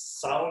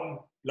sound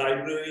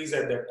libraries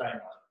at that time,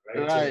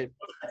 right? Right.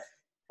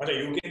 So,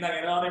 you can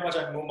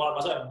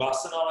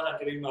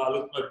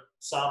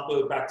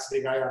sample packs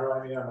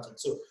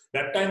so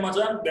that time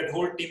that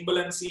whole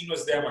Timbaland scene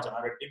was there.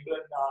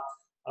 Timbaland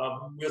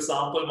will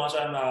sample what's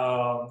that?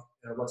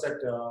 There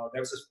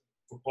was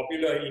a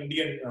popular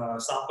Indian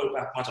sample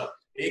pack.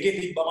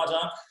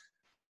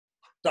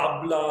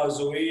 Tabla,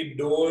 Zoe,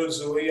 Dole,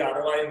 Zoe,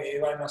 Aravai,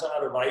 Mevai, Machan,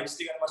 or vibes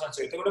thing and Machan.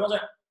 So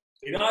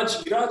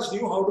Iraj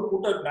knew how to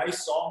put a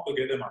nice song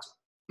together,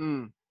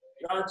 Machan.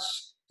 Iraj,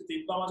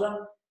 Tipa Machan,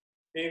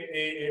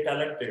 a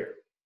talent player.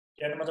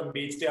 Can Machan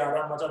beats the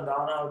Aram, Machan,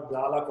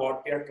 Dala,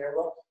 Kortia,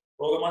 Keva,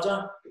 Oga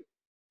Machan.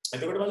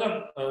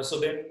 So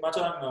then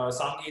Machan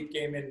Sangeet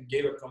came and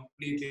gave a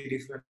completely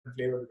different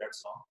flavor to that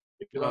song.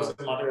 It was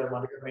a matter of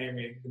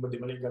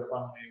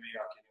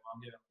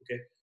okay.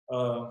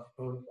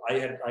 I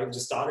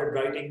just started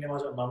writing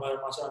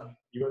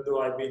even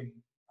though I've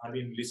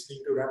been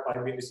listening to rap,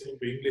 I've been listening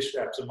to English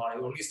rap. So I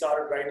only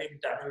started writing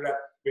Tamil rap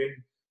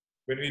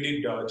when we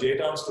did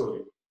J-Town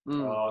story.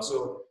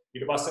 So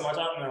it was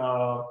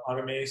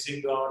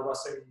amazing.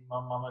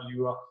 Mama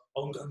Liwa,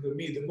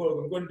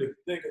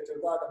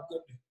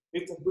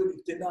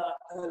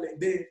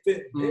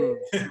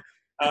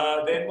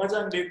 then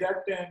Machan did that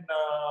and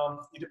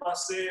it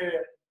was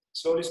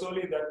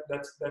slowly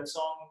that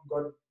song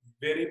got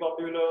very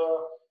popular.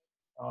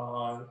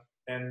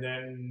 And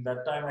then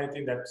that time, I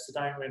think that's the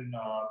time when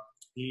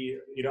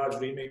Iraj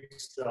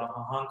remixed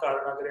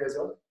Hankar Nagare as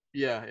well.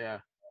 Yeah.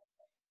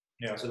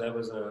 Yeah, so that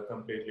was a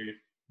completely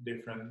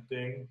different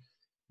thing.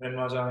 Then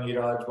Majan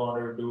Iraj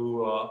wanted to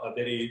do a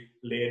very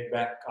laid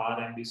back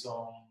R&B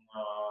song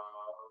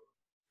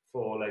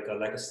for like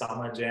a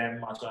summer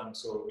jam, Majan.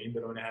 So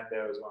Indra had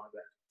there was one of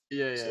that.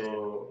 Yeah.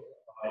 So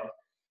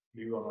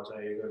Liwa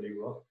Majan, Ega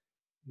Liwa.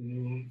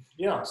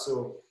 Yeah,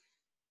 so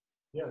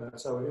yeah,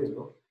 that's how it is,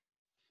 bro.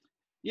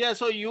 Yeah,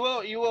 so you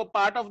were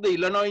part of the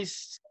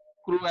Illinois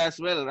crew as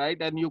well, right?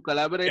 And you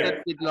collaborated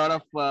Yeah. with a lot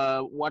of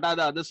what are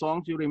the other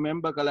songs you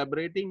remember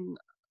collaborating?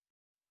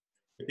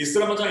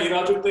 Isra macam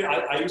Iraj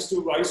I used to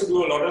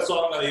do a lot of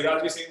songs.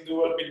 Iraj sing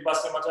do a bit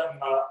past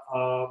macam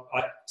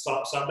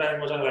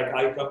sometimes macam like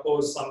I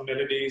compose some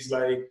melodies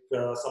like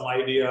some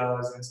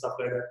ideas and stuff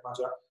like that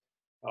macam.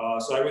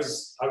 So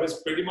I was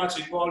pretty much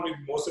involved with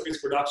most of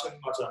his production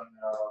macam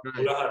Right.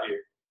 mula hari.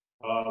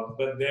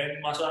 But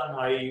then macam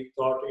I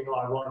thought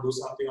I want to do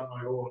something on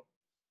my own.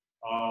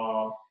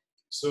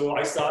 So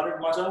I started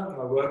macam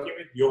working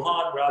with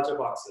Johan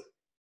Rajapaksa.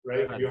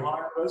 Right? Right.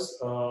 Johan was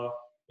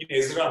in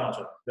Ezra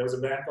macam. There was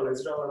a band called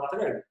Ezra.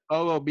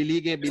 Oh, Billy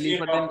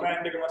Fernando,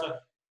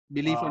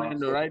 Billy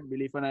right?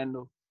 Billy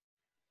Fernando.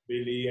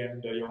 Billy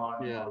and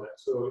Johan and Yeah. all that.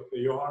 So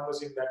Johan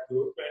was in that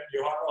group, and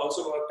Johan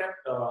also worked at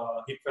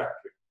Hit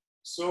Factory.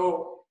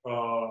 So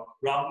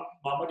Ram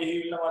Mama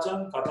Dihila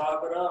macam kata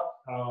kara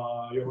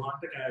Johan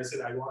I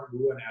said I want to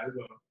do an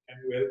album.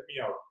 Can you help me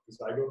out? Because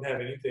I don't have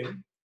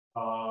anything.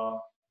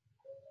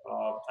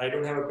 I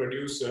don't have a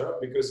producer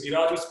because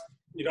Iraj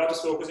is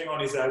focusing on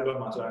his album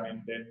macam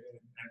and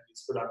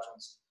his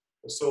productions.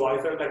 So I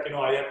felt like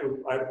I had to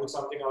put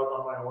something out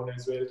on my own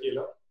as well,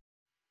 Kila.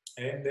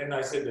 And then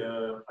I said,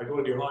 I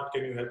told Johan,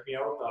 can you help me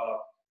out?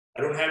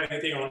 I don't have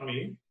anything on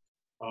me.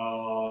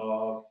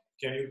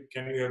 Can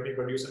you help me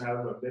produce an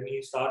album? Then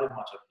he started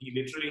much. He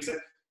literally said,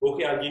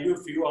 okay, I'll give you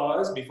a few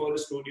hours before the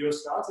studio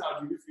starts, and I'll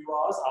give you a few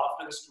hours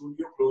after the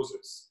studio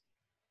closes.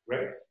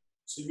 Right?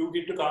 So you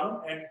get to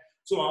come and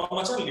so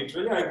Machan,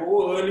 literally I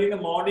go early in the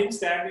morning,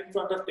 stand in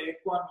front of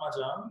take one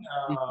Machan,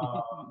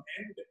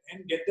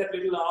 and get that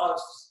little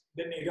hours.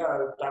 Then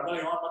tanggal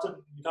Johan Machan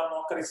become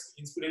knocker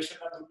inspiration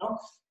and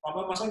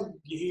Mama Machan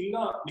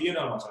gihilla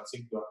Liana Machan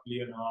singla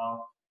Liana.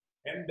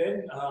 And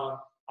then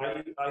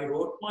I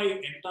wrote my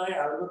entire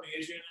album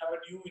Asian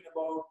Avenue in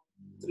about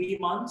 3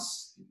 months.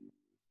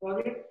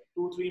 Okay,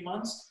 2-3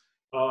 months.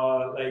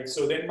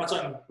 So then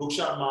Machan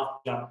Rukshan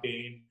Mark jumped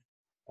in,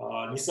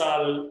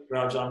 Nisal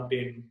jumped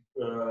in,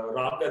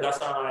 Ramda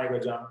Dasanayaka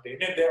jumped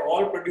in, and they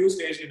all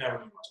produced Asian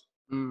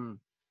Avenue.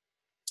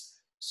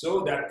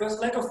 So that was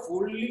like a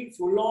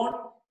full-on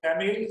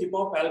Tamil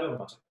hip-hop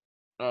album.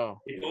 Oh.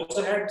 It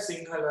also had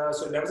Sinhala,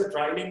 so there was a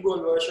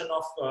trilingual version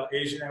of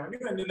Asian Avenue,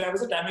 and then there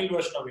was a Tamil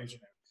version of Asian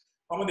Avenue.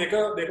 I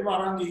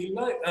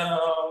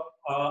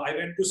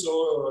went to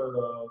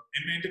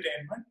MA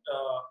Entertainment.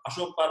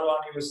 Ashok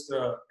Parwani was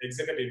the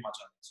executive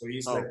machan, so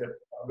he's like the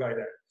guy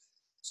there.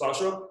 So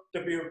Ashok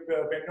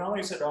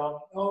he said,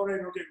 "Oh, right,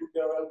 okay, good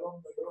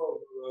album."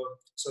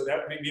 So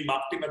that we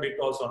marked him a bit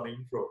also on the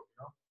intro.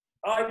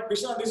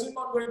 Krishan, this is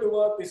not going to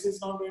work. This is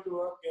not going to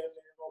work.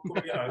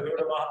 Yeah,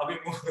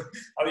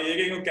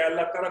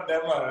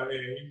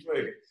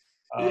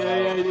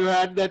 you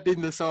had that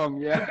in the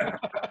song, yeah.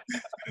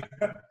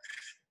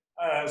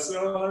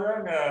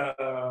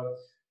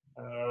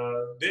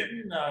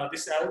 Then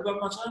this album,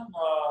 machan,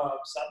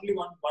 suddenly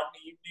one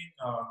evening,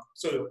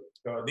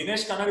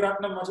 Dinesh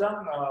Kanagaratnam, machan,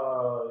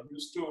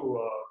 used to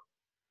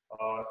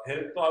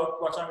help out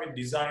machan with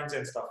designs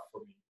and stuff for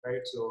me,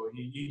 right? So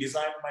he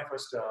designed my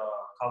first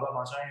cover,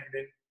 machan,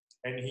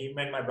 and he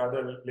and my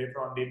brother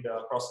later on did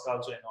cross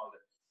culture and all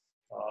that.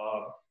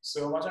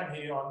 So machan,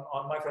 he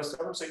on my first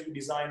album, so he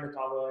designed the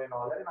cover and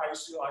all that, and I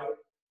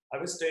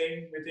was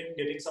staying with him,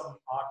 getting some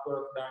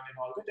artwork done and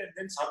all that, and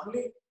then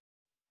suddenly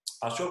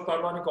Ashok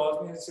Parwani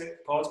calls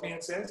me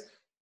and says,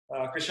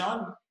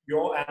 Krishan,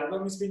 your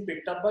album is being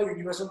picked up by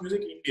Universal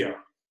Music India.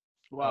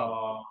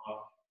 Wow.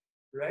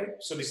 Right?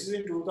 So this is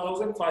in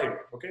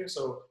 2005. Okay,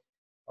 so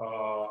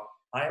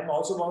I am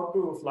also about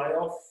to fly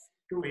off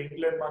to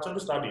England, machan, to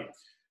study.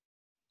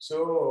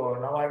 So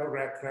now I will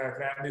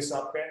cram this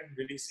up and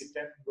release it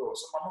and go.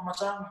 So Mama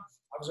Machan,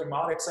 I was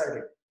more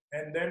excited.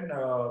 And then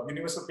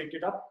Universal picked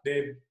it up.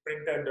 They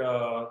printed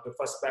the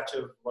first batch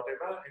of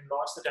whatever and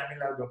launched the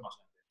Tamil album.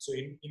 So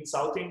in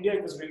South India,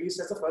 it was released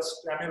as the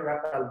first Tamil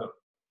rap album.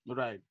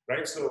 Right.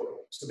 Right.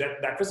 So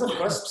that was the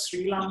first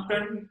Sri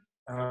Lankan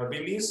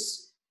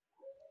release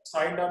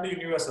signed under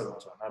Universal,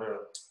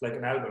 like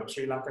an album,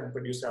 Sri Lankan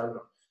produced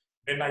album.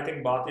 Then I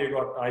think Bhatia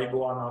got I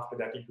Go On after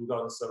that in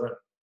 2007.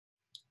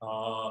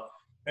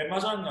 And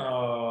machan,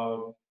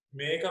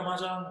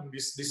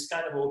 this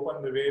kind of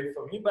opened the way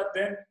for me. But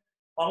then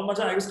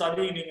machan, I was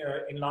studying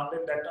in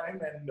London that time,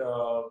 and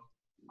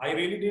I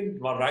really didn't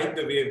ride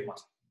the wave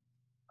much.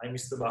 I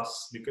missed the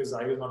bus because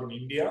I was not in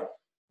India.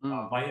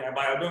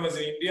 My album was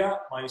in India.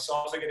 My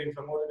songs are getting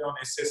promoted on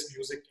SS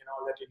Music and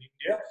all that in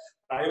India.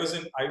 I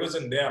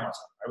wasn't there much.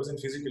 I wasn't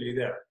physically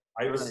there.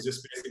 I was Right.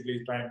 just basically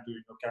trying to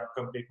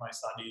complete my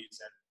studies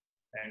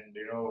and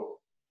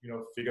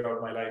figure out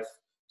my life.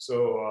 So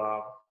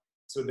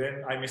so then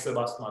I missed the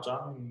bus much.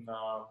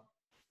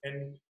 And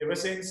ever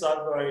since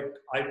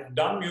I've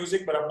done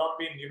music, but I've not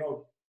been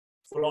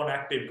full on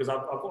active because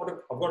I've got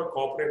a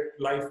corporate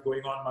life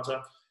going on much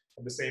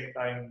at the same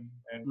time,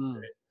 and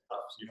Mm.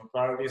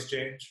 priorities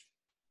change.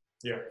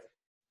 Yeah.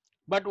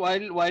 But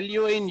while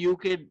you were in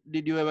UK,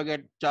 did you ever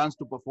get chance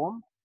to perform?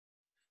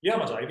 Yeah,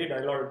 much. I did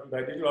a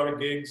lot of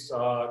gigs.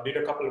 Did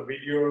a couple of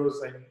videos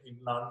in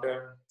London.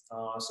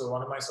 So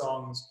one of my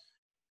songs,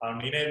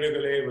 Nine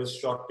Vegale, was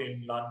shot in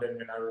London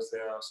when I was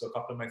there. So a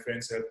couple of my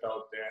friends helped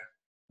out there.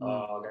 Mm.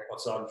 A guy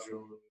called Sarju,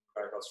 a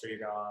guy called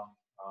Sriram.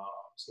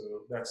 So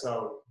that's how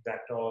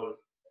that all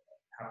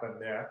happened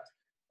there.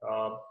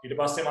 ඊට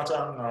පස්සේ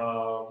මචං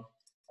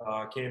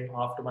came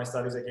after my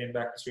studies. I came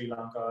back to Sri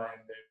Lanka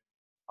and then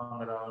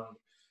hung around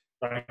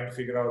trying to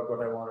figure out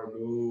what I want to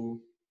do.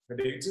 But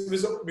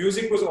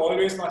music was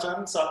always macam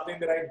something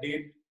that I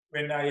did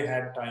when I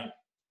had time.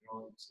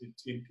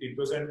 It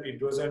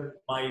wasn't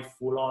my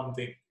full on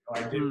thing.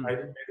 I didn't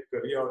make a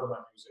career out of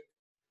my music.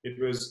 It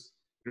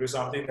was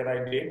something that I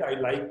did.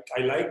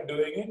 I like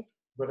doing it,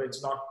 but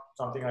it's not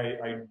something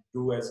I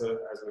do as a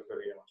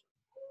career.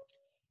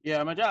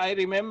 Yeah, Maja, I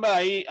remember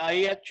I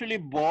actually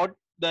bought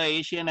the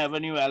Asian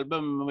Avenue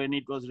album when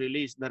it was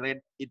released.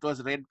 It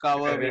was red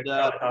cover with a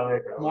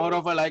more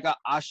of a like a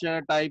usher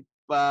type.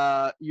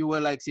 You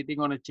were like sitting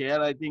on a chair.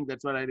 I think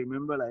that's what I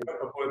remember. Like,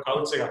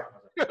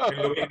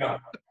 Looking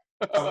up.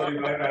 Somebody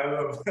buy an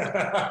album.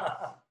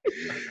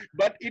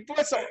 but it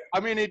was. I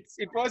mean,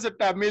 it was a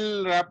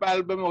Tamil rap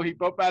album or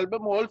hip hop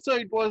album. Also,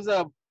 it was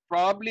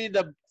probably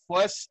the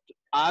first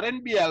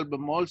R&B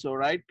album. Also,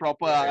 right?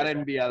 Proper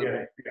R&B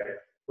album.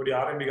 For the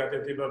R&B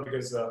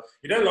because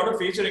it had a lot of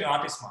featuring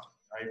artists,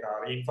 right?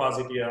 Infaz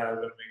Itia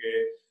album,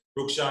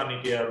 Rukshan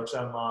Itia,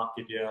 Rukshan Mark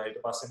Itia, ඊට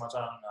පස්සේ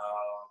මචං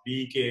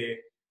BK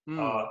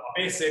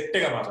අපේ set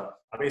එක මචං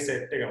අපේ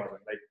set එක මචං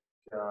like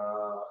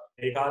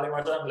ඒ කාලේ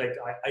මචං like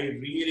I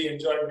really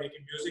enjoyed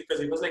making music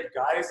because it was like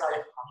guys I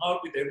hung out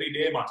with every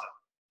day මචං,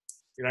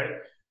 right?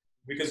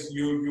 Because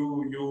you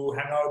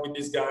hang out with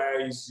these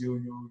guys, you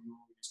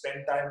spend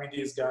time with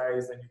these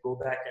guys, and you go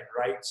back and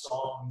write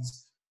songs.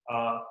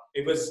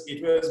 It was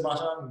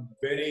Mashan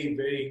very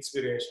very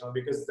inspirational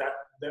because that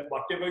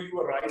whatever you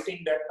were writing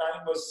that time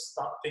was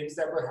things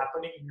that were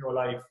happening in your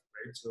life,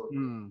 right? So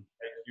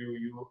like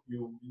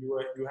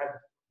you had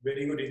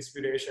very good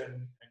inspiration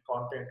and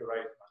content to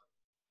write.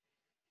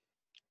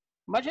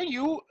 Macha,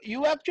 you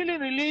actually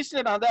released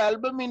another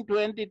album in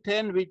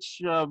 2010, which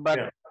but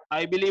yeah.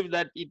 I believe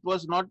that it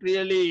was not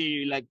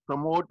really like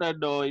promoted,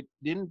 or it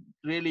didn't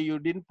really, you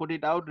didn't put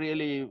it out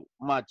really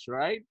much,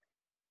 right?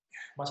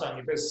 Masang,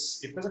 it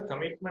was a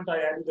commitment I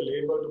had with the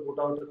label to put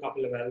out a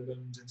couple of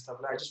albums and stuff.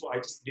 I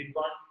just did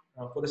one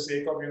for the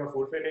sake of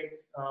fulfilling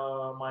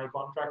my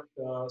contract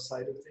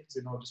side of things.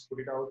 Just put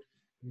it out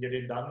and get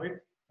it done with.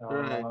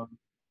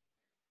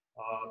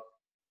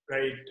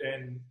 Right,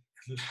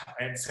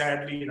 and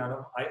sadly,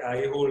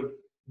 I hold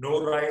no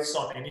rights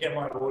on any of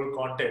my old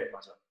content,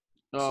 Masang.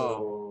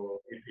 So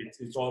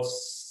it's all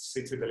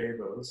sits with the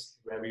labels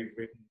where we've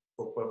written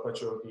for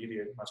perpetual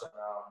period, Masang,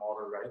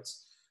 moral rights.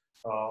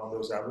 On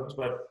those albums,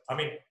 but I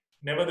mean,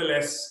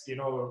 nevertheless, it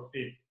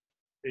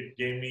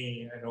gave me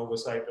an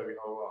oversight of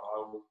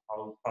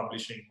how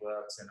publishing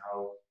works and how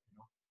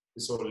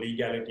this whole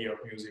legality of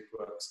music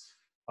works.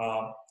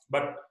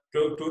 But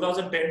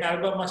 2010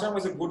 album, Machan,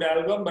 was a good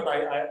album, but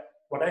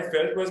what I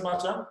felt was,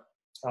 Machan,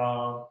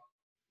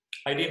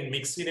 I didn't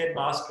mix it and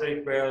master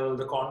it well.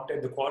 The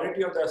content, the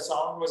quality of the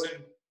sound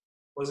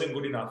wasn't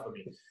good enough for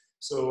me.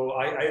 So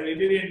I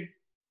really didn't.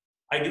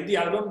 I did the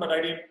album, but I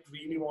didn't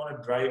really want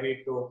to drive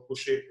it or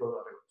push it or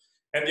whatever.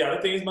 And the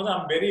other thing is,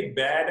 I'm very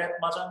bad at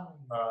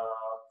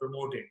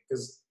promoting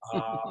because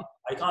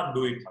I can't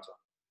do it.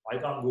 I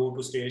can't go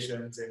to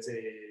stations and say,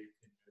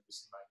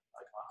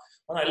 I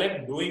can't. I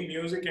like doing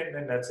music and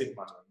then that's it.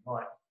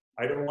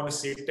 I don't want to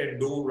sit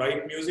and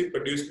write music,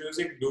 produce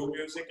music, do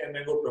music, and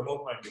then go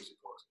promote my music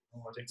also.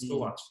 I think it's too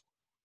much.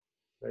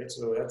 Right?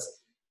 So that's,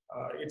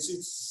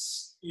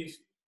 it's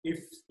if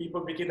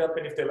people pick it up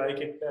and if they like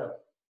it,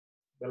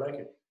 they like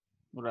it.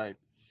 Right.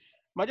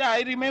 Maja,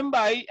 I remember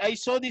I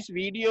saw this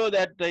video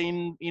that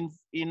in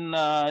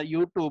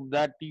YouTube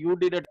that you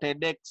did a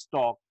TEDx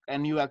talk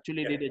and you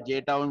actually did a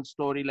J-Town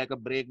story, like a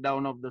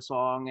breakdown of the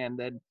song, and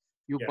then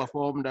you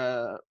performed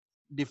a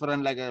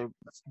different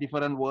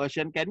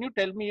version. Can you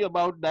tell me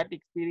about that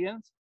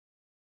experience?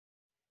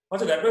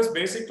 So that was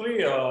basically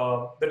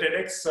the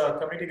TEDx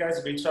community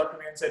guys reached out to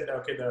me and said,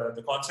 okay,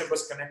 the concept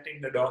was connecting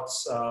the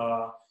dots.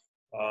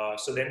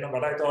 So then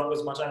what I thought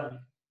was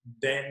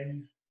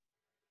then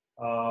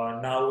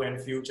now and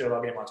future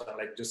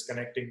like just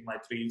connecting my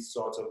three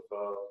sorts of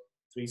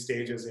three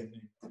stages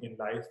in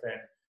life,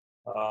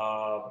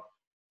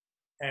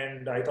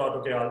 and I thought,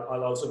 okay,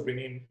 I'll also bring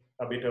in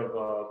a bit of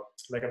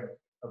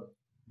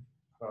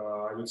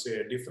I would say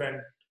a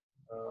different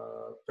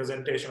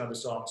presentation of the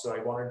song. So I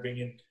wanted to bring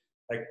in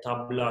like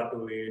tabla to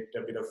it,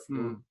 a bit of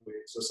flute to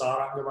it. So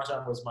Saranga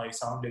Machan was my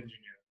sound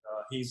engineer.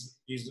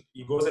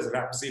 He goes as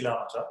Rapzilla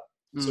Machan.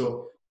 So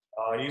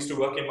he used to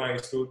work in my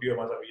studio.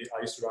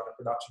 I used to run a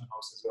production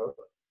house as well.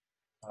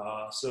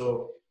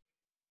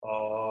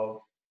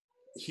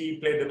 He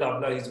played the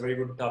tabla. He's a very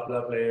good tabla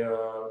player,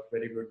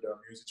 very good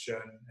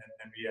musician,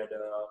 and we had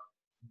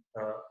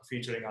a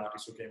featuring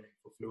artist who came in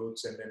for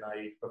flutes, and then I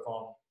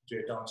performed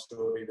J-Town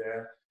Story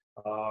there.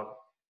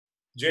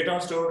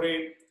 J-Town Story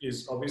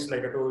is obviously,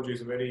 like I told you,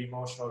 is a very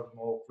emotional,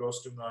 more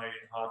close to my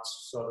heart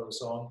sort of a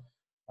song.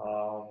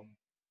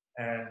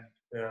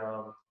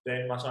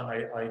 Then Machan,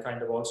 I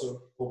kind of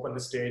also opened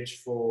the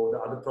stage for the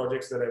other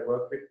projects that I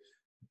work with.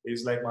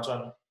 Is like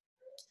Machan,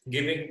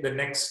 giving the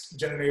next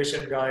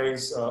generation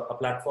guys a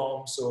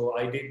platform. So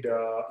I did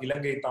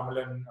Ilangai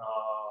Tamilan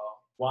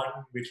one,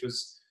 which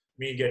was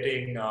me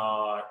getting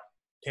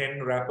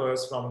 10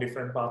 rappers from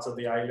different parts of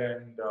the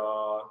island,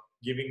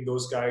 giving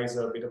those guys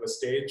a bit of a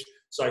stage.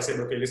 So I said,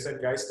 okay, listen,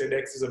 guys,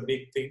 TEDx is a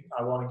big thing.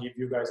 I want to give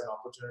you guys an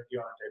opportunity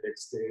on a TEDx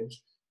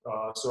stage.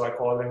 So I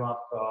called them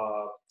up.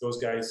 Those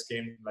guys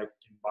came like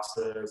in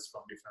buses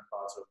from different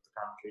parts of the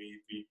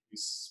country. We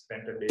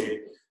spent a day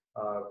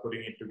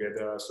putting it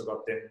together. So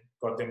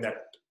got them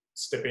that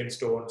stepping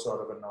stone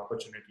sort of an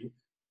opportunity.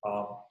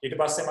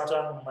 Ip32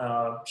 Machan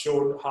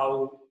showed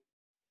how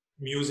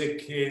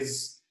music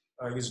is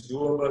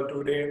doable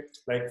today.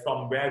 Like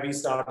from where we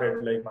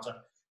started, like Machan,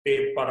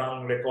 tape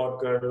parang record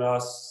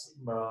kerlas,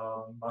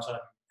 Machan,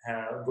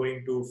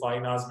 going to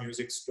Fine Arts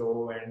Music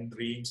Store and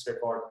Dreams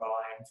Record Bar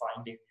and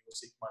finding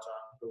music,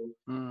 Machan, to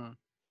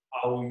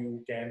how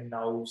you can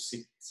now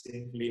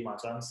simply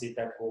Machan, sit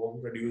at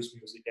home, produce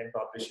music and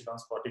publish it on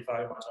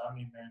Spotify, Machan,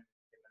 in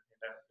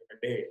a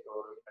day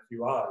or in a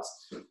few hours.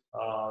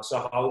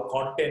 So how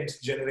content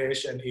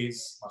generation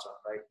is, Machan,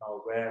 right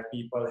now, where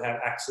people have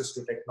access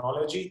to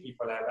technology,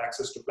 people have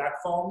access to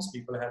platforms,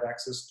 people have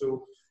access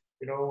to,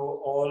 you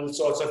know, all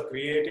sorts of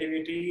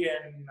creativity,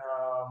 and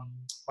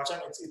Machan,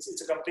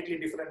 it's a completely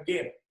different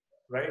game,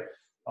 right?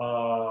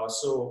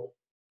 So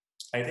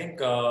I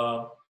think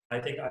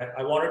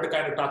I wanted to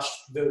kind of touch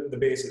the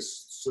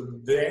basis. So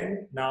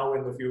then, now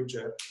in the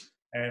future,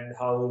 and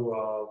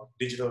how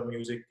digital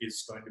music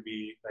is going to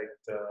be like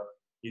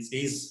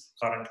is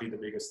currently the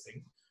biggest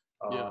thing,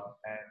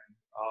 and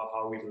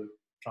how it will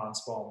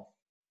transform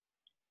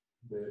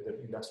the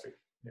industry.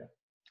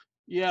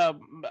 Yeah,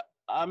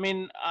 I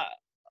mean,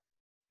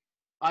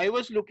 I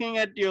was looking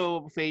at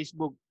your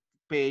Facebook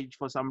page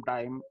for some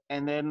time,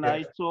 and then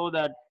I saw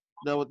that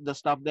the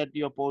stuff that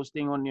you're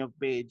posting on your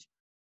page.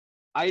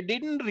 I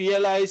didn't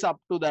realize up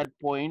to that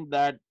point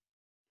that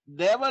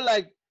there were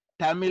like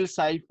Tamil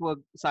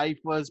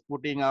ciphers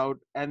putting out,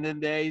 and then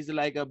there is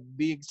like a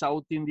big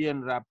South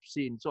Indian rap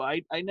scene. So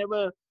I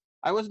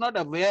was not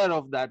aware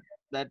of that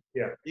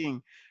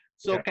thing.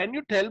 So can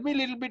you tell me a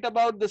little bit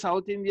about the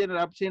South Indian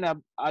rap scene?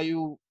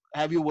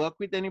 Have you worked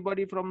with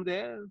anybody from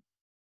there?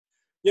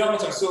 Yeah,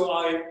 Machan.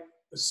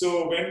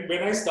 So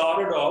when I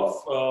started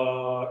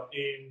off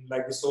in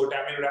like this whole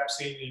Tamil rap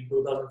scene in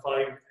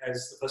 2005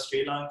 as the first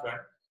Sri Lankan,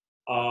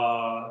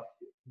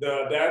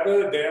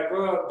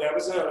 there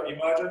was an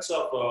emergence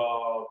of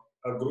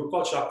a group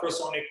called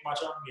Chakrasonic,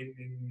 Machan,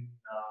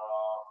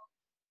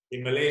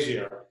 in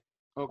Malaysia.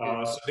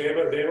 Okay. So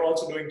they were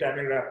also doing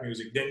Tamil rap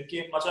music. Then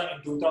came Machan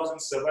in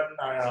 2007.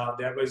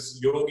 There was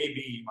Yogi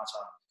B,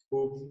 Machan,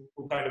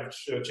 who kind of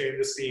changed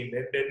the scene.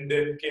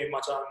 Then came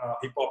Machan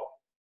hip hop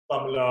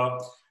Tamla,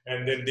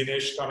 and then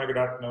Dinesh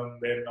Kanagaratnam.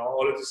 Then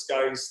all of these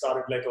guys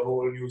started like a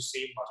whole new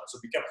scene, Machan. So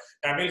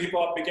Tamil hip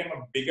hop became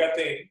a bigger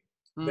thing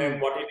than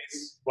what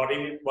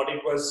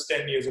it was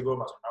 10 years ago,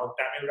 Machan. Now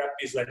Tamil rap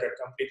is like a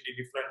completely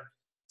different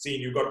scene.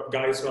 You got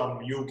guys from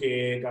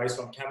UK, guys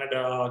from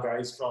Canada,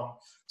 guys from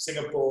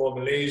Singapore,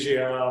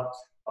 Malaysia.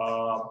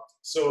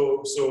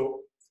 So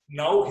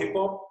now hip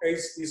hop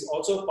is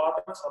also part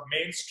of a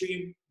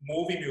mainstream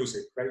movie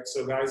music, right?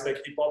 So guys like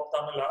Hip Hop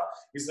Tamila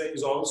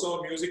is also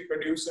a music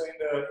producer in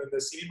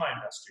the cinema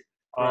industry.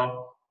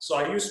 So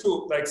I used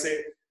to like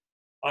say.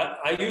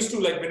 I used to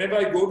like whenever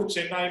I go to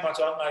Chennai,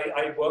 Machan,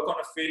 I work on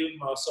a film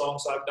song.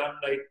 So I've done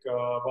like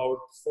about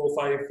 4 or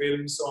 5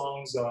 film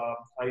songs.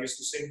 I used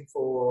to sing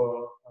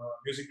for a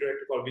music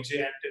director called Vijay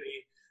Anthony.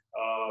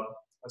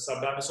 So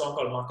I've done a song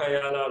called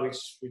Makayala,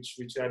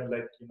 which had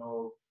like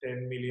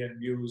 10 million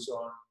views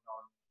on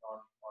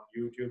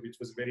YouTube, which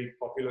was a very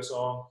popular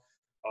song.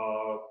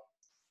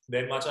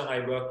 Then Machan, I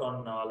worked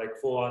on like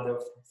 4 other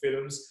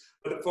films.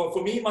 But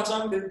for me,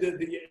 Machan,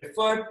 the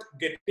effort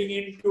getting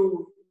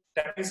into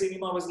Tamil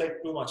cinema was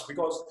like too much,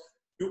 because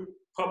you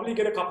probably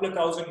get a couple of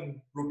thousand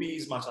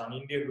rupees, Machan,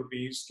 Indian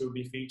rupees, to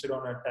be featured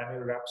on a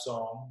Tamil rap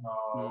song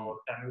or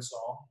Tamil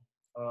song.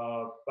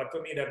 But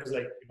for me, that was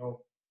like,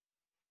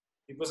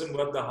 it wasn't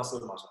worth the hustle,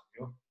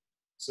 Machan,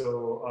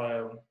 So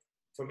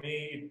for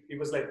me, it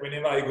was like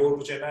whenever I go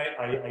to Chennai,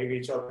 I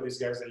reach out to these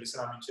guys and listen,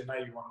 I'm in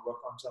Chennai, you want to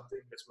work on something,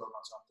 let's work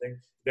on something.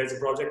 If there's a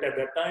project at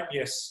that time,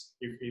 yes.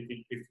 If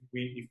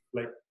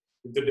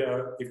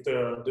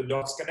the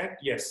dots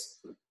connect, yes.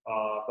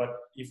 But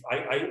if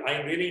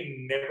I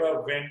really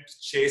never went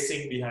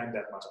chasing behind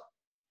that much,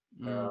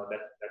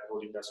 that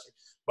whole industry.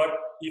 But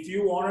if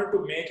you wanted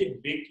to make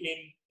it big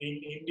in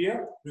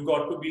India, you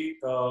got to be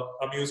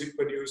a music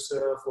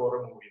producer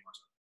for a movie,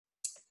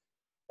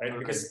 right?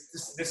 Because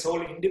this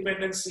whole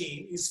independent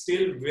scene is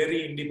still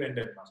very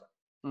independent,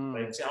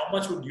 Like, see, how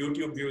much would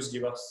YouTube views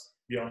give us?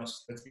 Be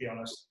honest. Let's be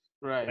honest.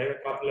 Right. Like a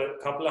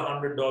couple of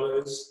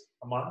 $100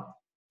 a month.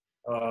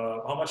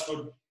 How much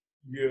would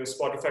your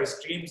Spotify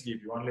streams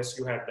give you? Unless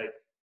you had like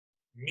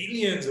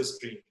millions of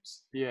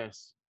streams.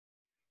 Yes.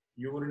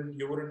 You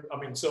wouldn't. I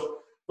mean,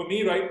 so for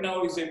me right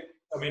now with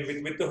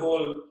the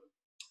whole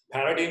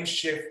paradigm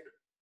shift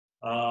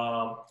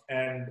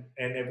and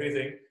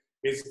everything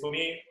is for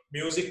me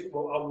music.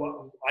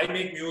 I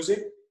make music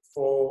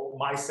for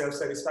my self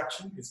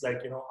satisfaction. It's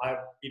like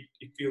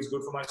it feels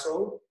good for my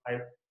soul.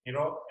 I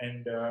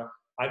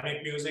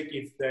make music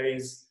if there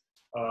is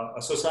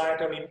a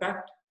societal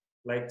impact.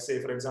 Like,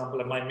 say, for example,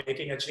 am I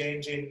making a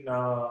change in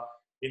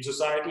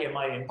society? Am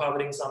I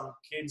empowering some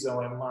kids,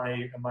 or am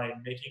I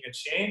making a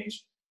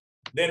change?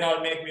 Then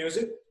I'll make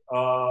music.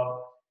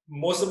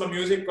 Most of the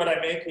music what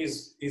I make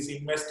is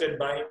invested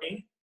by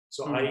me.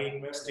 So I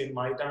invest in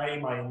my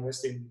time. I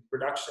invest in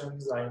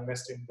productions. I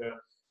invest in the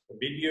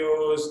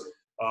videos.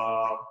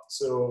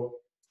 So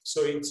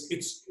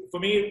it's for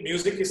me,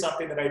 music is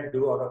something that I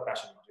do out of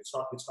passion. It's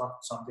not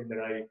something that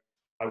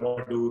I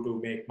want to do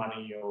to make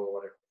money or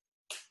whatever.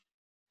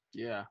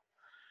 Yeah.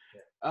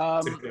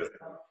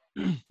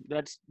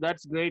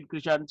 That's great,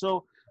 Krishan.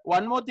 So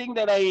one more thing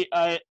that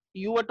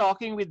you were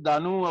talking with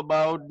Danu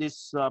about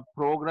this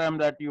program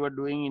that you were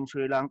doing in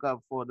Sri Lanka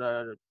for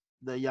the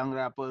young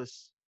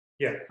rappers.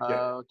 Yeah.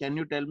 Can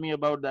you tell me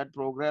about that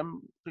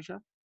program,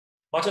 Krishan?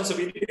 Machan, so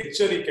we did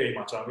Ep32,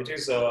 Machan, which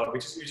is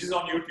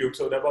on YouTube.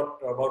 So there are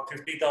about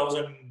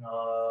 50,000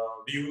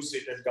 views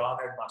it had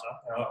garnered,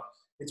 Machan.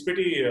 It's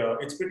pretty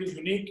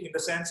unique in the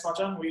sense,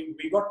 Machan.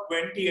 We got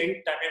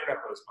 28 Tamil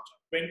rappers, Machan.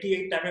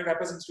 28 Tamil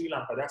rappers in Sri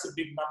Lanka. That's a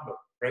big number,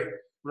 right?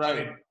 Right. I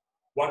mean,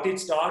 what it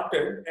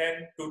started,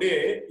 and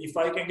today, if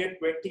I can get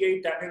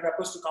 28 Tamil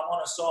rappers to come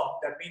on a song,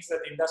 that means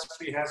that the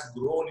industry has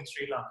grown in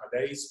Sri Lanka.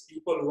 There is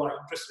people who are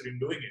interested in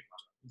doing it,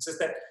 Machan. It's just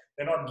that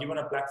they're not given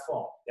a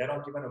platform. They're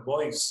not given a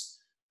voice.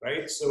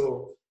 Right,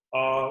 so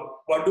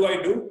what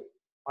do?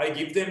 I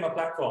give them a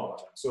platform.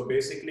 So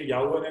basically,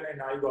 Yavanan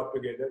and I got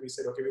together. We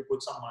said, okay, we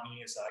put some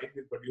money aside.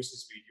 We produce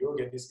this video,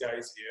 get these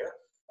guys here,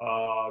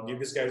 give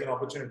these guys an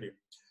opportunity.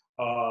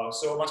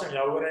 So Machan,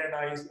 Yavanan and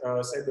I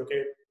said,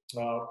 okay,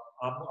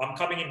 I'm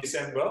coming in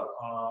December.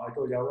 I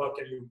told Yava,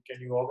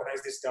 can you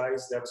organize these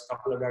guys? There was a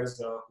couple of guys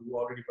who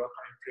already worked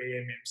on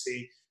Prem,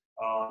 MC,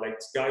 like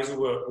guys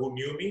who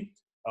knew me,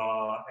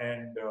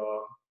 and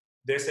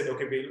they said,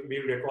 okay,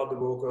 we'll record the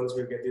vocals,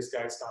 we'll get these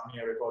guys come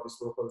here, record these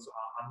vocals.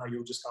 Anna,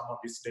 you just come on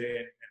this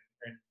day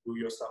and do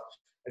your stuff.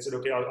 I said,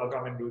 okay, I'll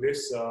come and do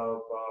this,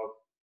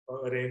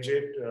 arrange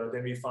it.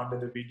 Then we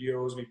funded the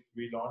videos,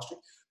 we launched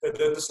it.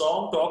 The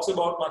song talks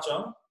about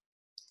Machan,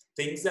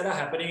 things that are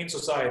happening in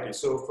society.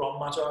 So from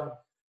Machan,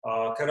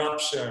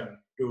 corruption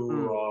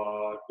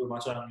to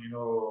Machan,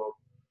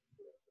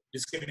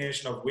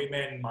 discrimination of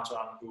women,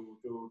 Machan, to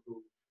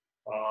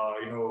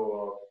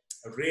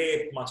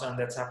rape, Machan,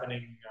 that's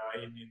happening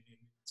in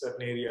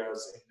certain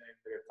areas in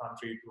the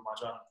country, to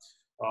Machan,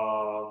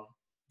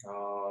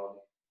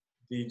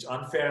 the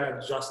unfair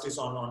justice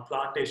on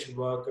plantation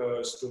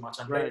workers, to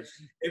Machan. Right.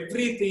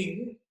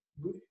 Everything,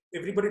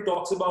 everybody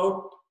talks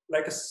about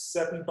like a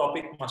certain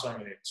topic,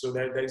 Machan, in it. So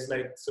there is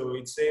like, so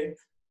it's saying,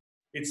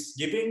 it's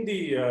giving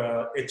the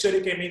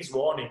HRK means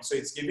warning. So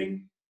it's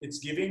giving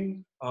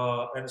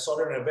a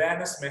sort of an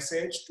awareness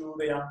message to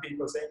the young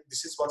people, saying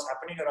this is what's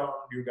happening around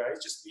you guys.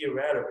 Just be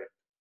aware of it.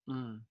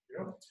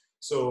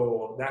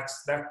 So that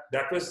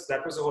was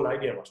the whole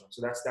idea, Machan.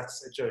 So that's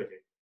HRK.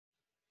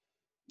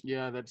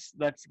 Yeah, that's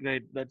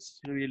great. That's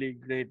really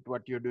great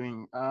what you're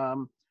doing.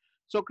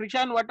 So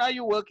Krishan, what are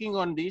you working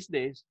on these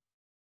days?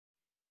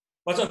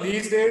 Machan,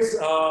 these days,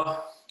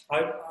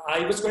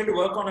 I was going to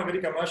work on a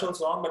very commercial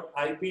song, but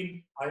I've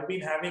been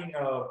having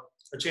a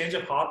change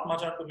of heart,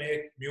 Machan, to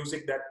make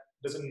music that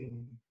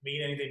doesn't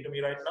mean anything to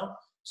me right now.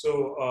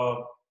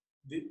 So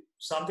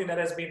something that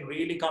has been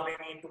really coming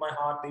into my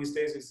heart these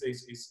days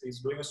is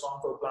doing a song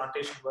for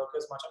plantation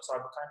workers, Machan. So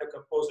I've kind of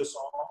composed a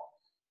song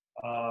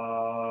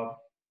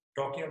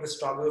talking of the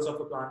struggles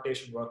of a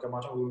plantation worker,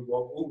 Machan,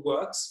 who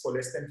works for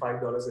less than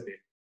 $5 a day,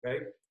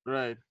 right?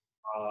 Right.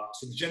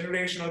 So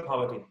generational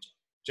poverty,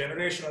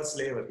 generational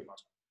slavery,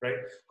 right?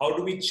 How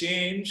do we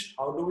change?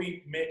 How do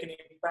we make an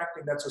impact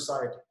in that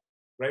society,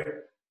 right?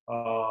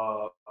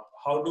 How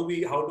do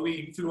we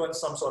influence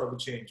some sort of a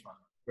change,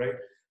 right?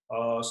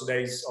 So there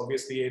is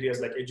obviously areas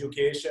like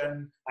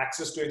education,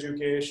 access to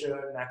education,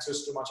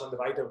 access to much on the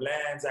right of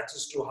lands,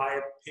 access to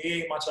higher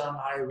pay, much on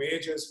high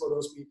wages for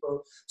those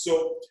people.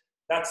 So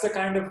that's the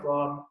kind of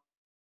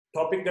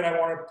topic that I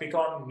want to pick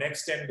on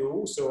next and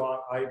do. So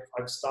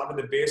I've started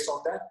the base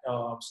of that.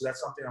 So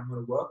that's something I'm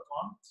going to work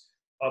on.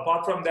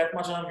 Apart from that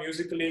much on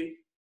musically,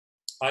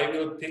 I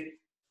will pick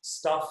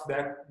stuff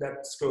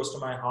that's close to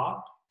my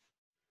heart.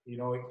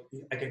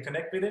 I can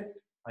connect with it.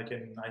 I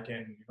can,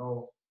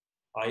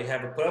 I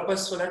have a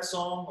purpose for that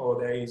song, or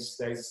there is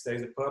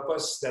a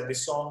purpose that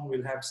this song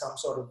will have some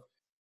sort of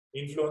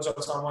influence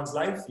on someone's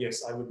life.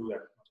 Yes, I will do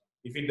that.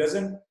 If it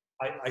doesn't,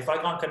 if I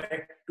can't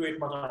connect to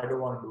it, I don't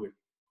want to do it.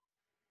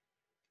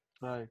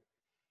 Right.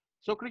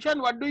 So,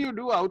 Krishan, what do you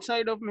do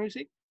outside of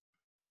music?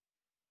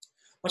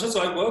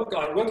 So I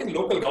work in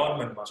local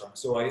government, Machan.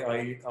 So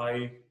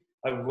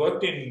I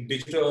worked in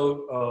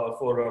digital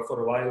for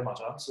a while,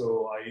 Machan.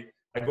 So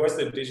I was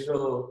the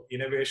digital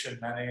innovation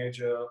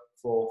manager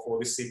for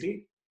the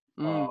city.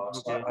 So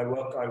Okay. I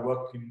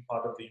work in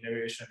part of the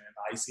innovation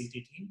and ICT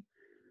team.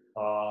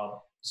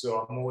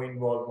 So I'm more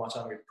involved,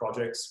 Machan, with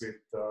projects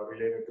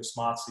related to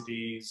smart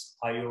cities,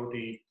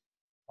 IoT,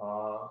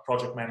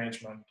 project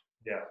management.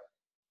 Yeah,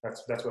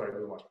 that's what I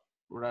do, Machan.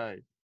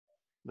 Right.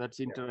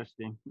 That's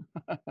interesting.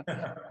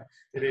 Yeah.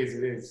 It is.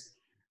 It is.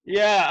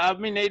 Yeah, I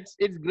mean it's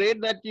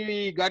great that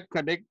you got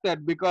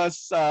connected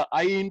because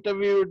I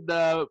interviewed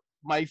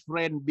my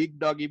friend Big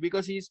Doggy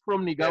because he's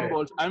from Yeah.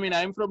 Nigambo. I mean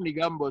I'm from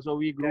Nigambo, so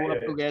we Yeah, grew yeah,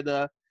 up yeah.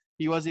 together.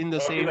 He was in the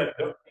same.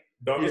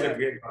 Dog is a Yeah,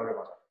 great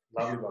dog,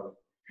 lovely dog.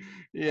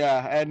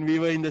 yeah, and we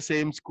were in the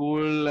same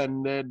school,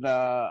 and then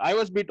I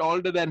was a bit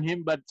older than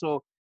him, but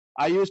so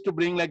I used to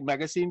bring like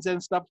magazines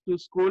and stuff to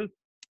school,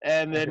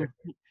 and Okay. then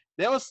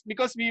there was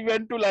because we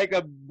went to like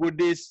a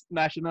Buddhist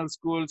national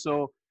school,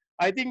 so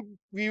I think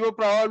we were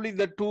probably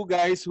the two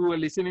guys who were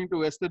listening to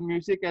Western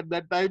music at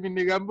that time in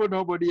Nigambo,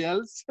 nobody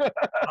else.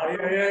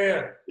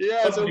 Yeah.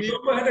 Yeah, But so we.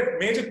 Nigambo had a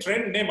major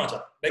trend name,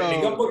 Machan. Like Oh,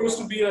 Nigambo used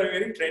to be a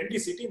very trendy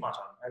city,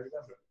 Machan. I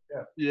remember.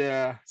 Yeah.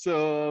 yeah,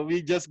 so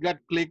we just got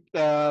clicked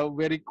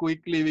very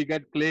quickly. We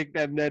got clicked,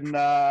 and then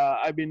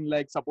I've been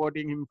like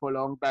supporting him for a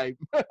long time.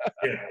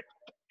 Yeah.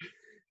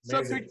 So,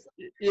 Amazing.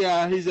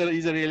 yeah, he's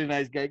a really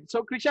nice guy.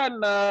 So,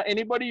 Krishan,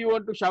 anybody you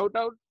want to shout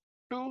out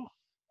to?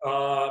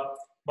 Uh,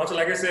 much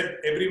like I said,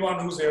 everyone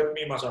who's helped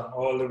me, Machan,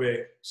 all the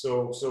way.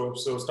 So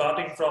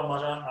starting from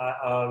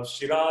Machan,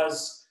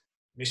 Shiraz,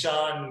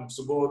 Nishan,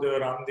 Subodh,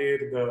 Randir,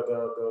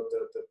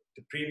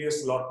 the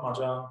previous lot,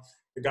 Machan,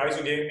 the guys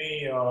who gave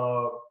me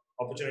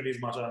opportunities,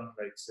 Machan,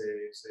 like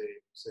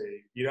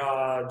say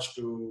Iraj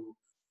to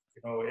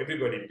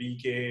everybody,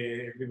 BK,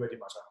 everybody,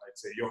 Machan, like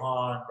say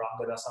Johan,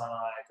 Ramdadasana,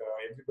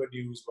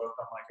 everybody who's worked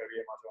on my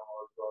career, Machan,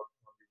 all got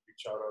big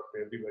shout out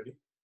to everybody.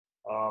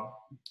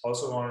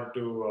 Also wanted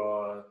to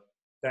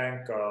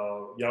thank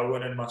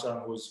Yawan and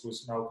Machan,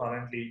 who's now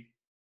currently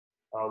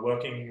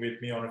working with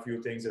me on a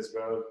few things as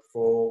well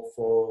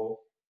for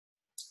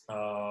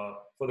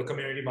the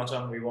community.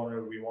 Machan, we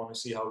want to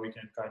see how we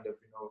can kind of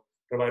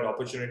provide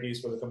opportunities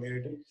for the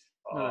community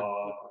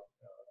Right.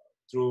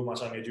 through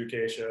Machan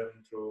education,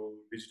 through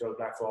digital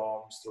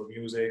platforms, through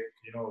music.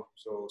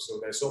 So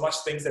there's so much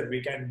things that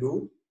we can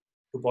do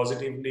to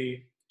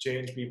positively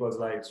change people's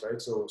lives, right?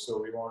 So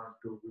we wanted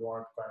to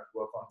kind of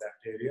work on that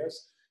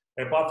areas.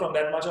 And apart from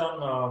that, Machan,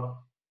 I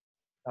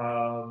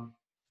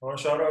want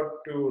to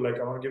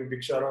I want to give a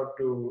big shout out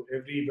to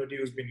everybody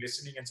who's been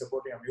listening and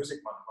supporting our music,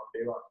 man, from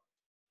day one.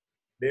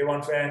 Day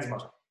one fans,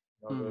 Machan.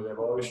 They've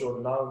always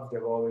showed love.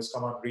 They've always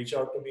come and reach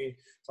out to me.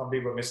 Some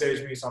people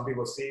message me. Some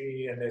people see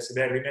me and they say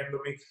they remember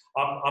me.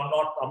 I'm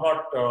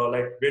not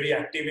like very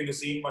active in the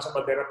scene, Machan,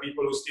 but there are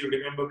people who still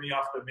remember me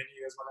after many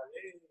years. Man,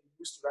 hey, you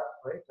used to rap,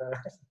 right?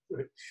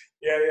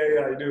 Yeah.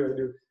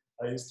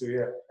 I used to,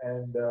 yeah.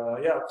 And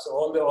yeah, so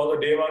all the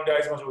day one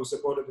guys, Machan, who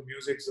supported the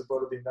music,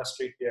 supported the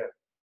industry. Yeah,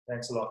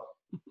 thanks a lot.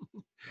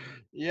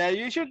 Yeah,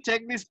 you should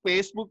check this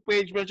Facebook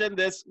page, Machan.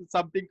 There's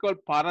something called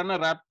Parana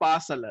Rap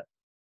Pasala.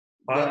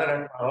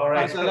 The All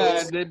right.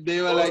 Pasala, and then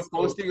they were like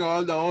posting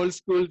all the old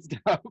school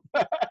stuff.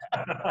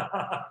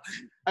 Wow.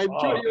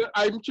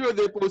 I'm sure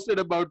they posted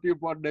about you,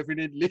 Pot,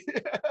 definitely.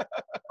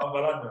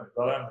 Parana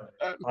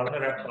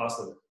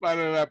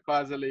Rap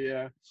Pasala,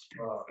 yeah.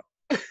 Wow.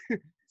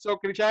 So,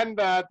 Krishan,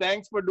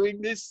 thanks for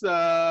doing this.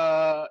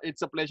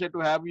 It's a pleasure to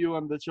have you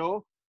on the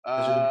show.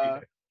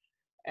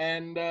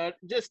 And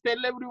just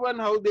tell everyone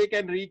how they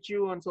can reach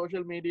you on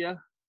social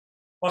media.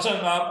 Machan,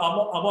 I'm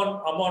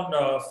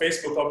on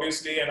Facebook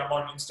obviously, and I'm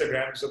on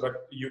Instagram. So,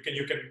 but you can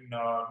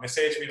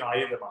message me on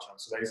either, Machan.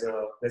 So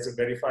there's a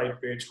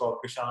verified page called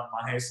Krishan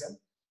Maheson.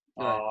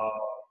 Right.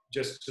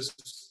 Just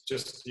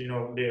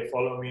they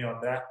follow me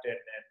on that and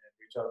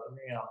reach out to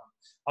me.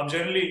 I'm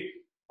generally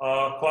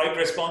quite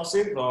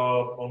responsive,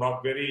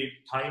 not very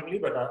timely,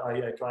 but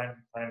I try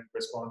and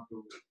respond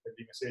to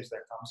every message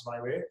that comes my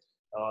way.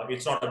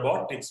 It's not a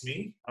bot, it's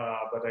me,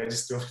 but I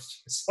just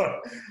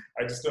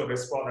don't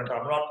respond. And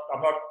I'm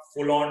not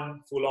full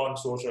on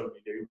social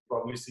media. You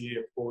probably see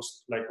a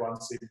post like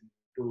once in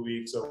 2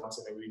 weeks or once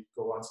in a week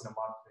or once in a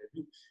month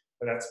maybe,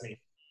 but that's me.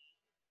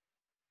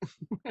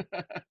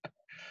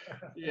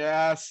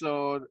 Yeah,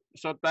 so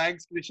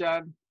thanks,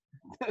 Krishan.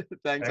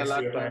 Thanks a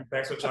lot, man.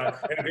 Thanks for trying.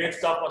 And great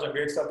stuff, Machan.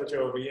 Great stuff that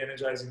you're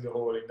re-energizing the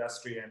whole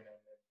industry and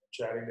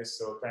sharing this.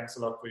 So thanks a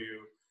lot for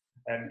you.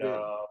 And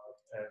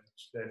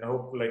I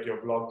hope like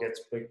your blog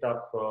gets picked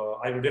up.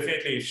 I will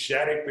definitely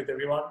share it with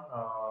everyone.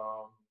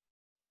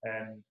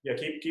 and yeah,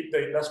 keep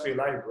the industry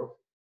alive, bro.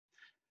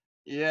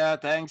 Yeah,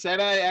 thanks. And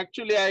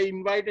I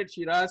invited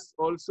Shiraz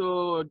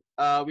also.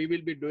 We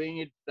will be doing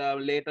it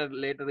later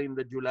in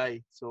the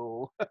July.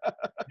 So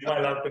Give my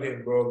love to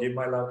him, bro. Give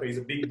my love to him. He's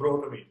a big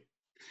bro to me.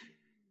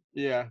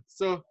 yeah.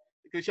 So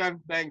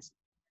Krishan, thanks.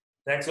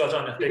 Thanks a lot,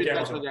 Channa. Keep Take in care,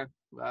 touch, Masha. Rajan.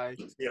 Bye.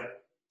 Yeah.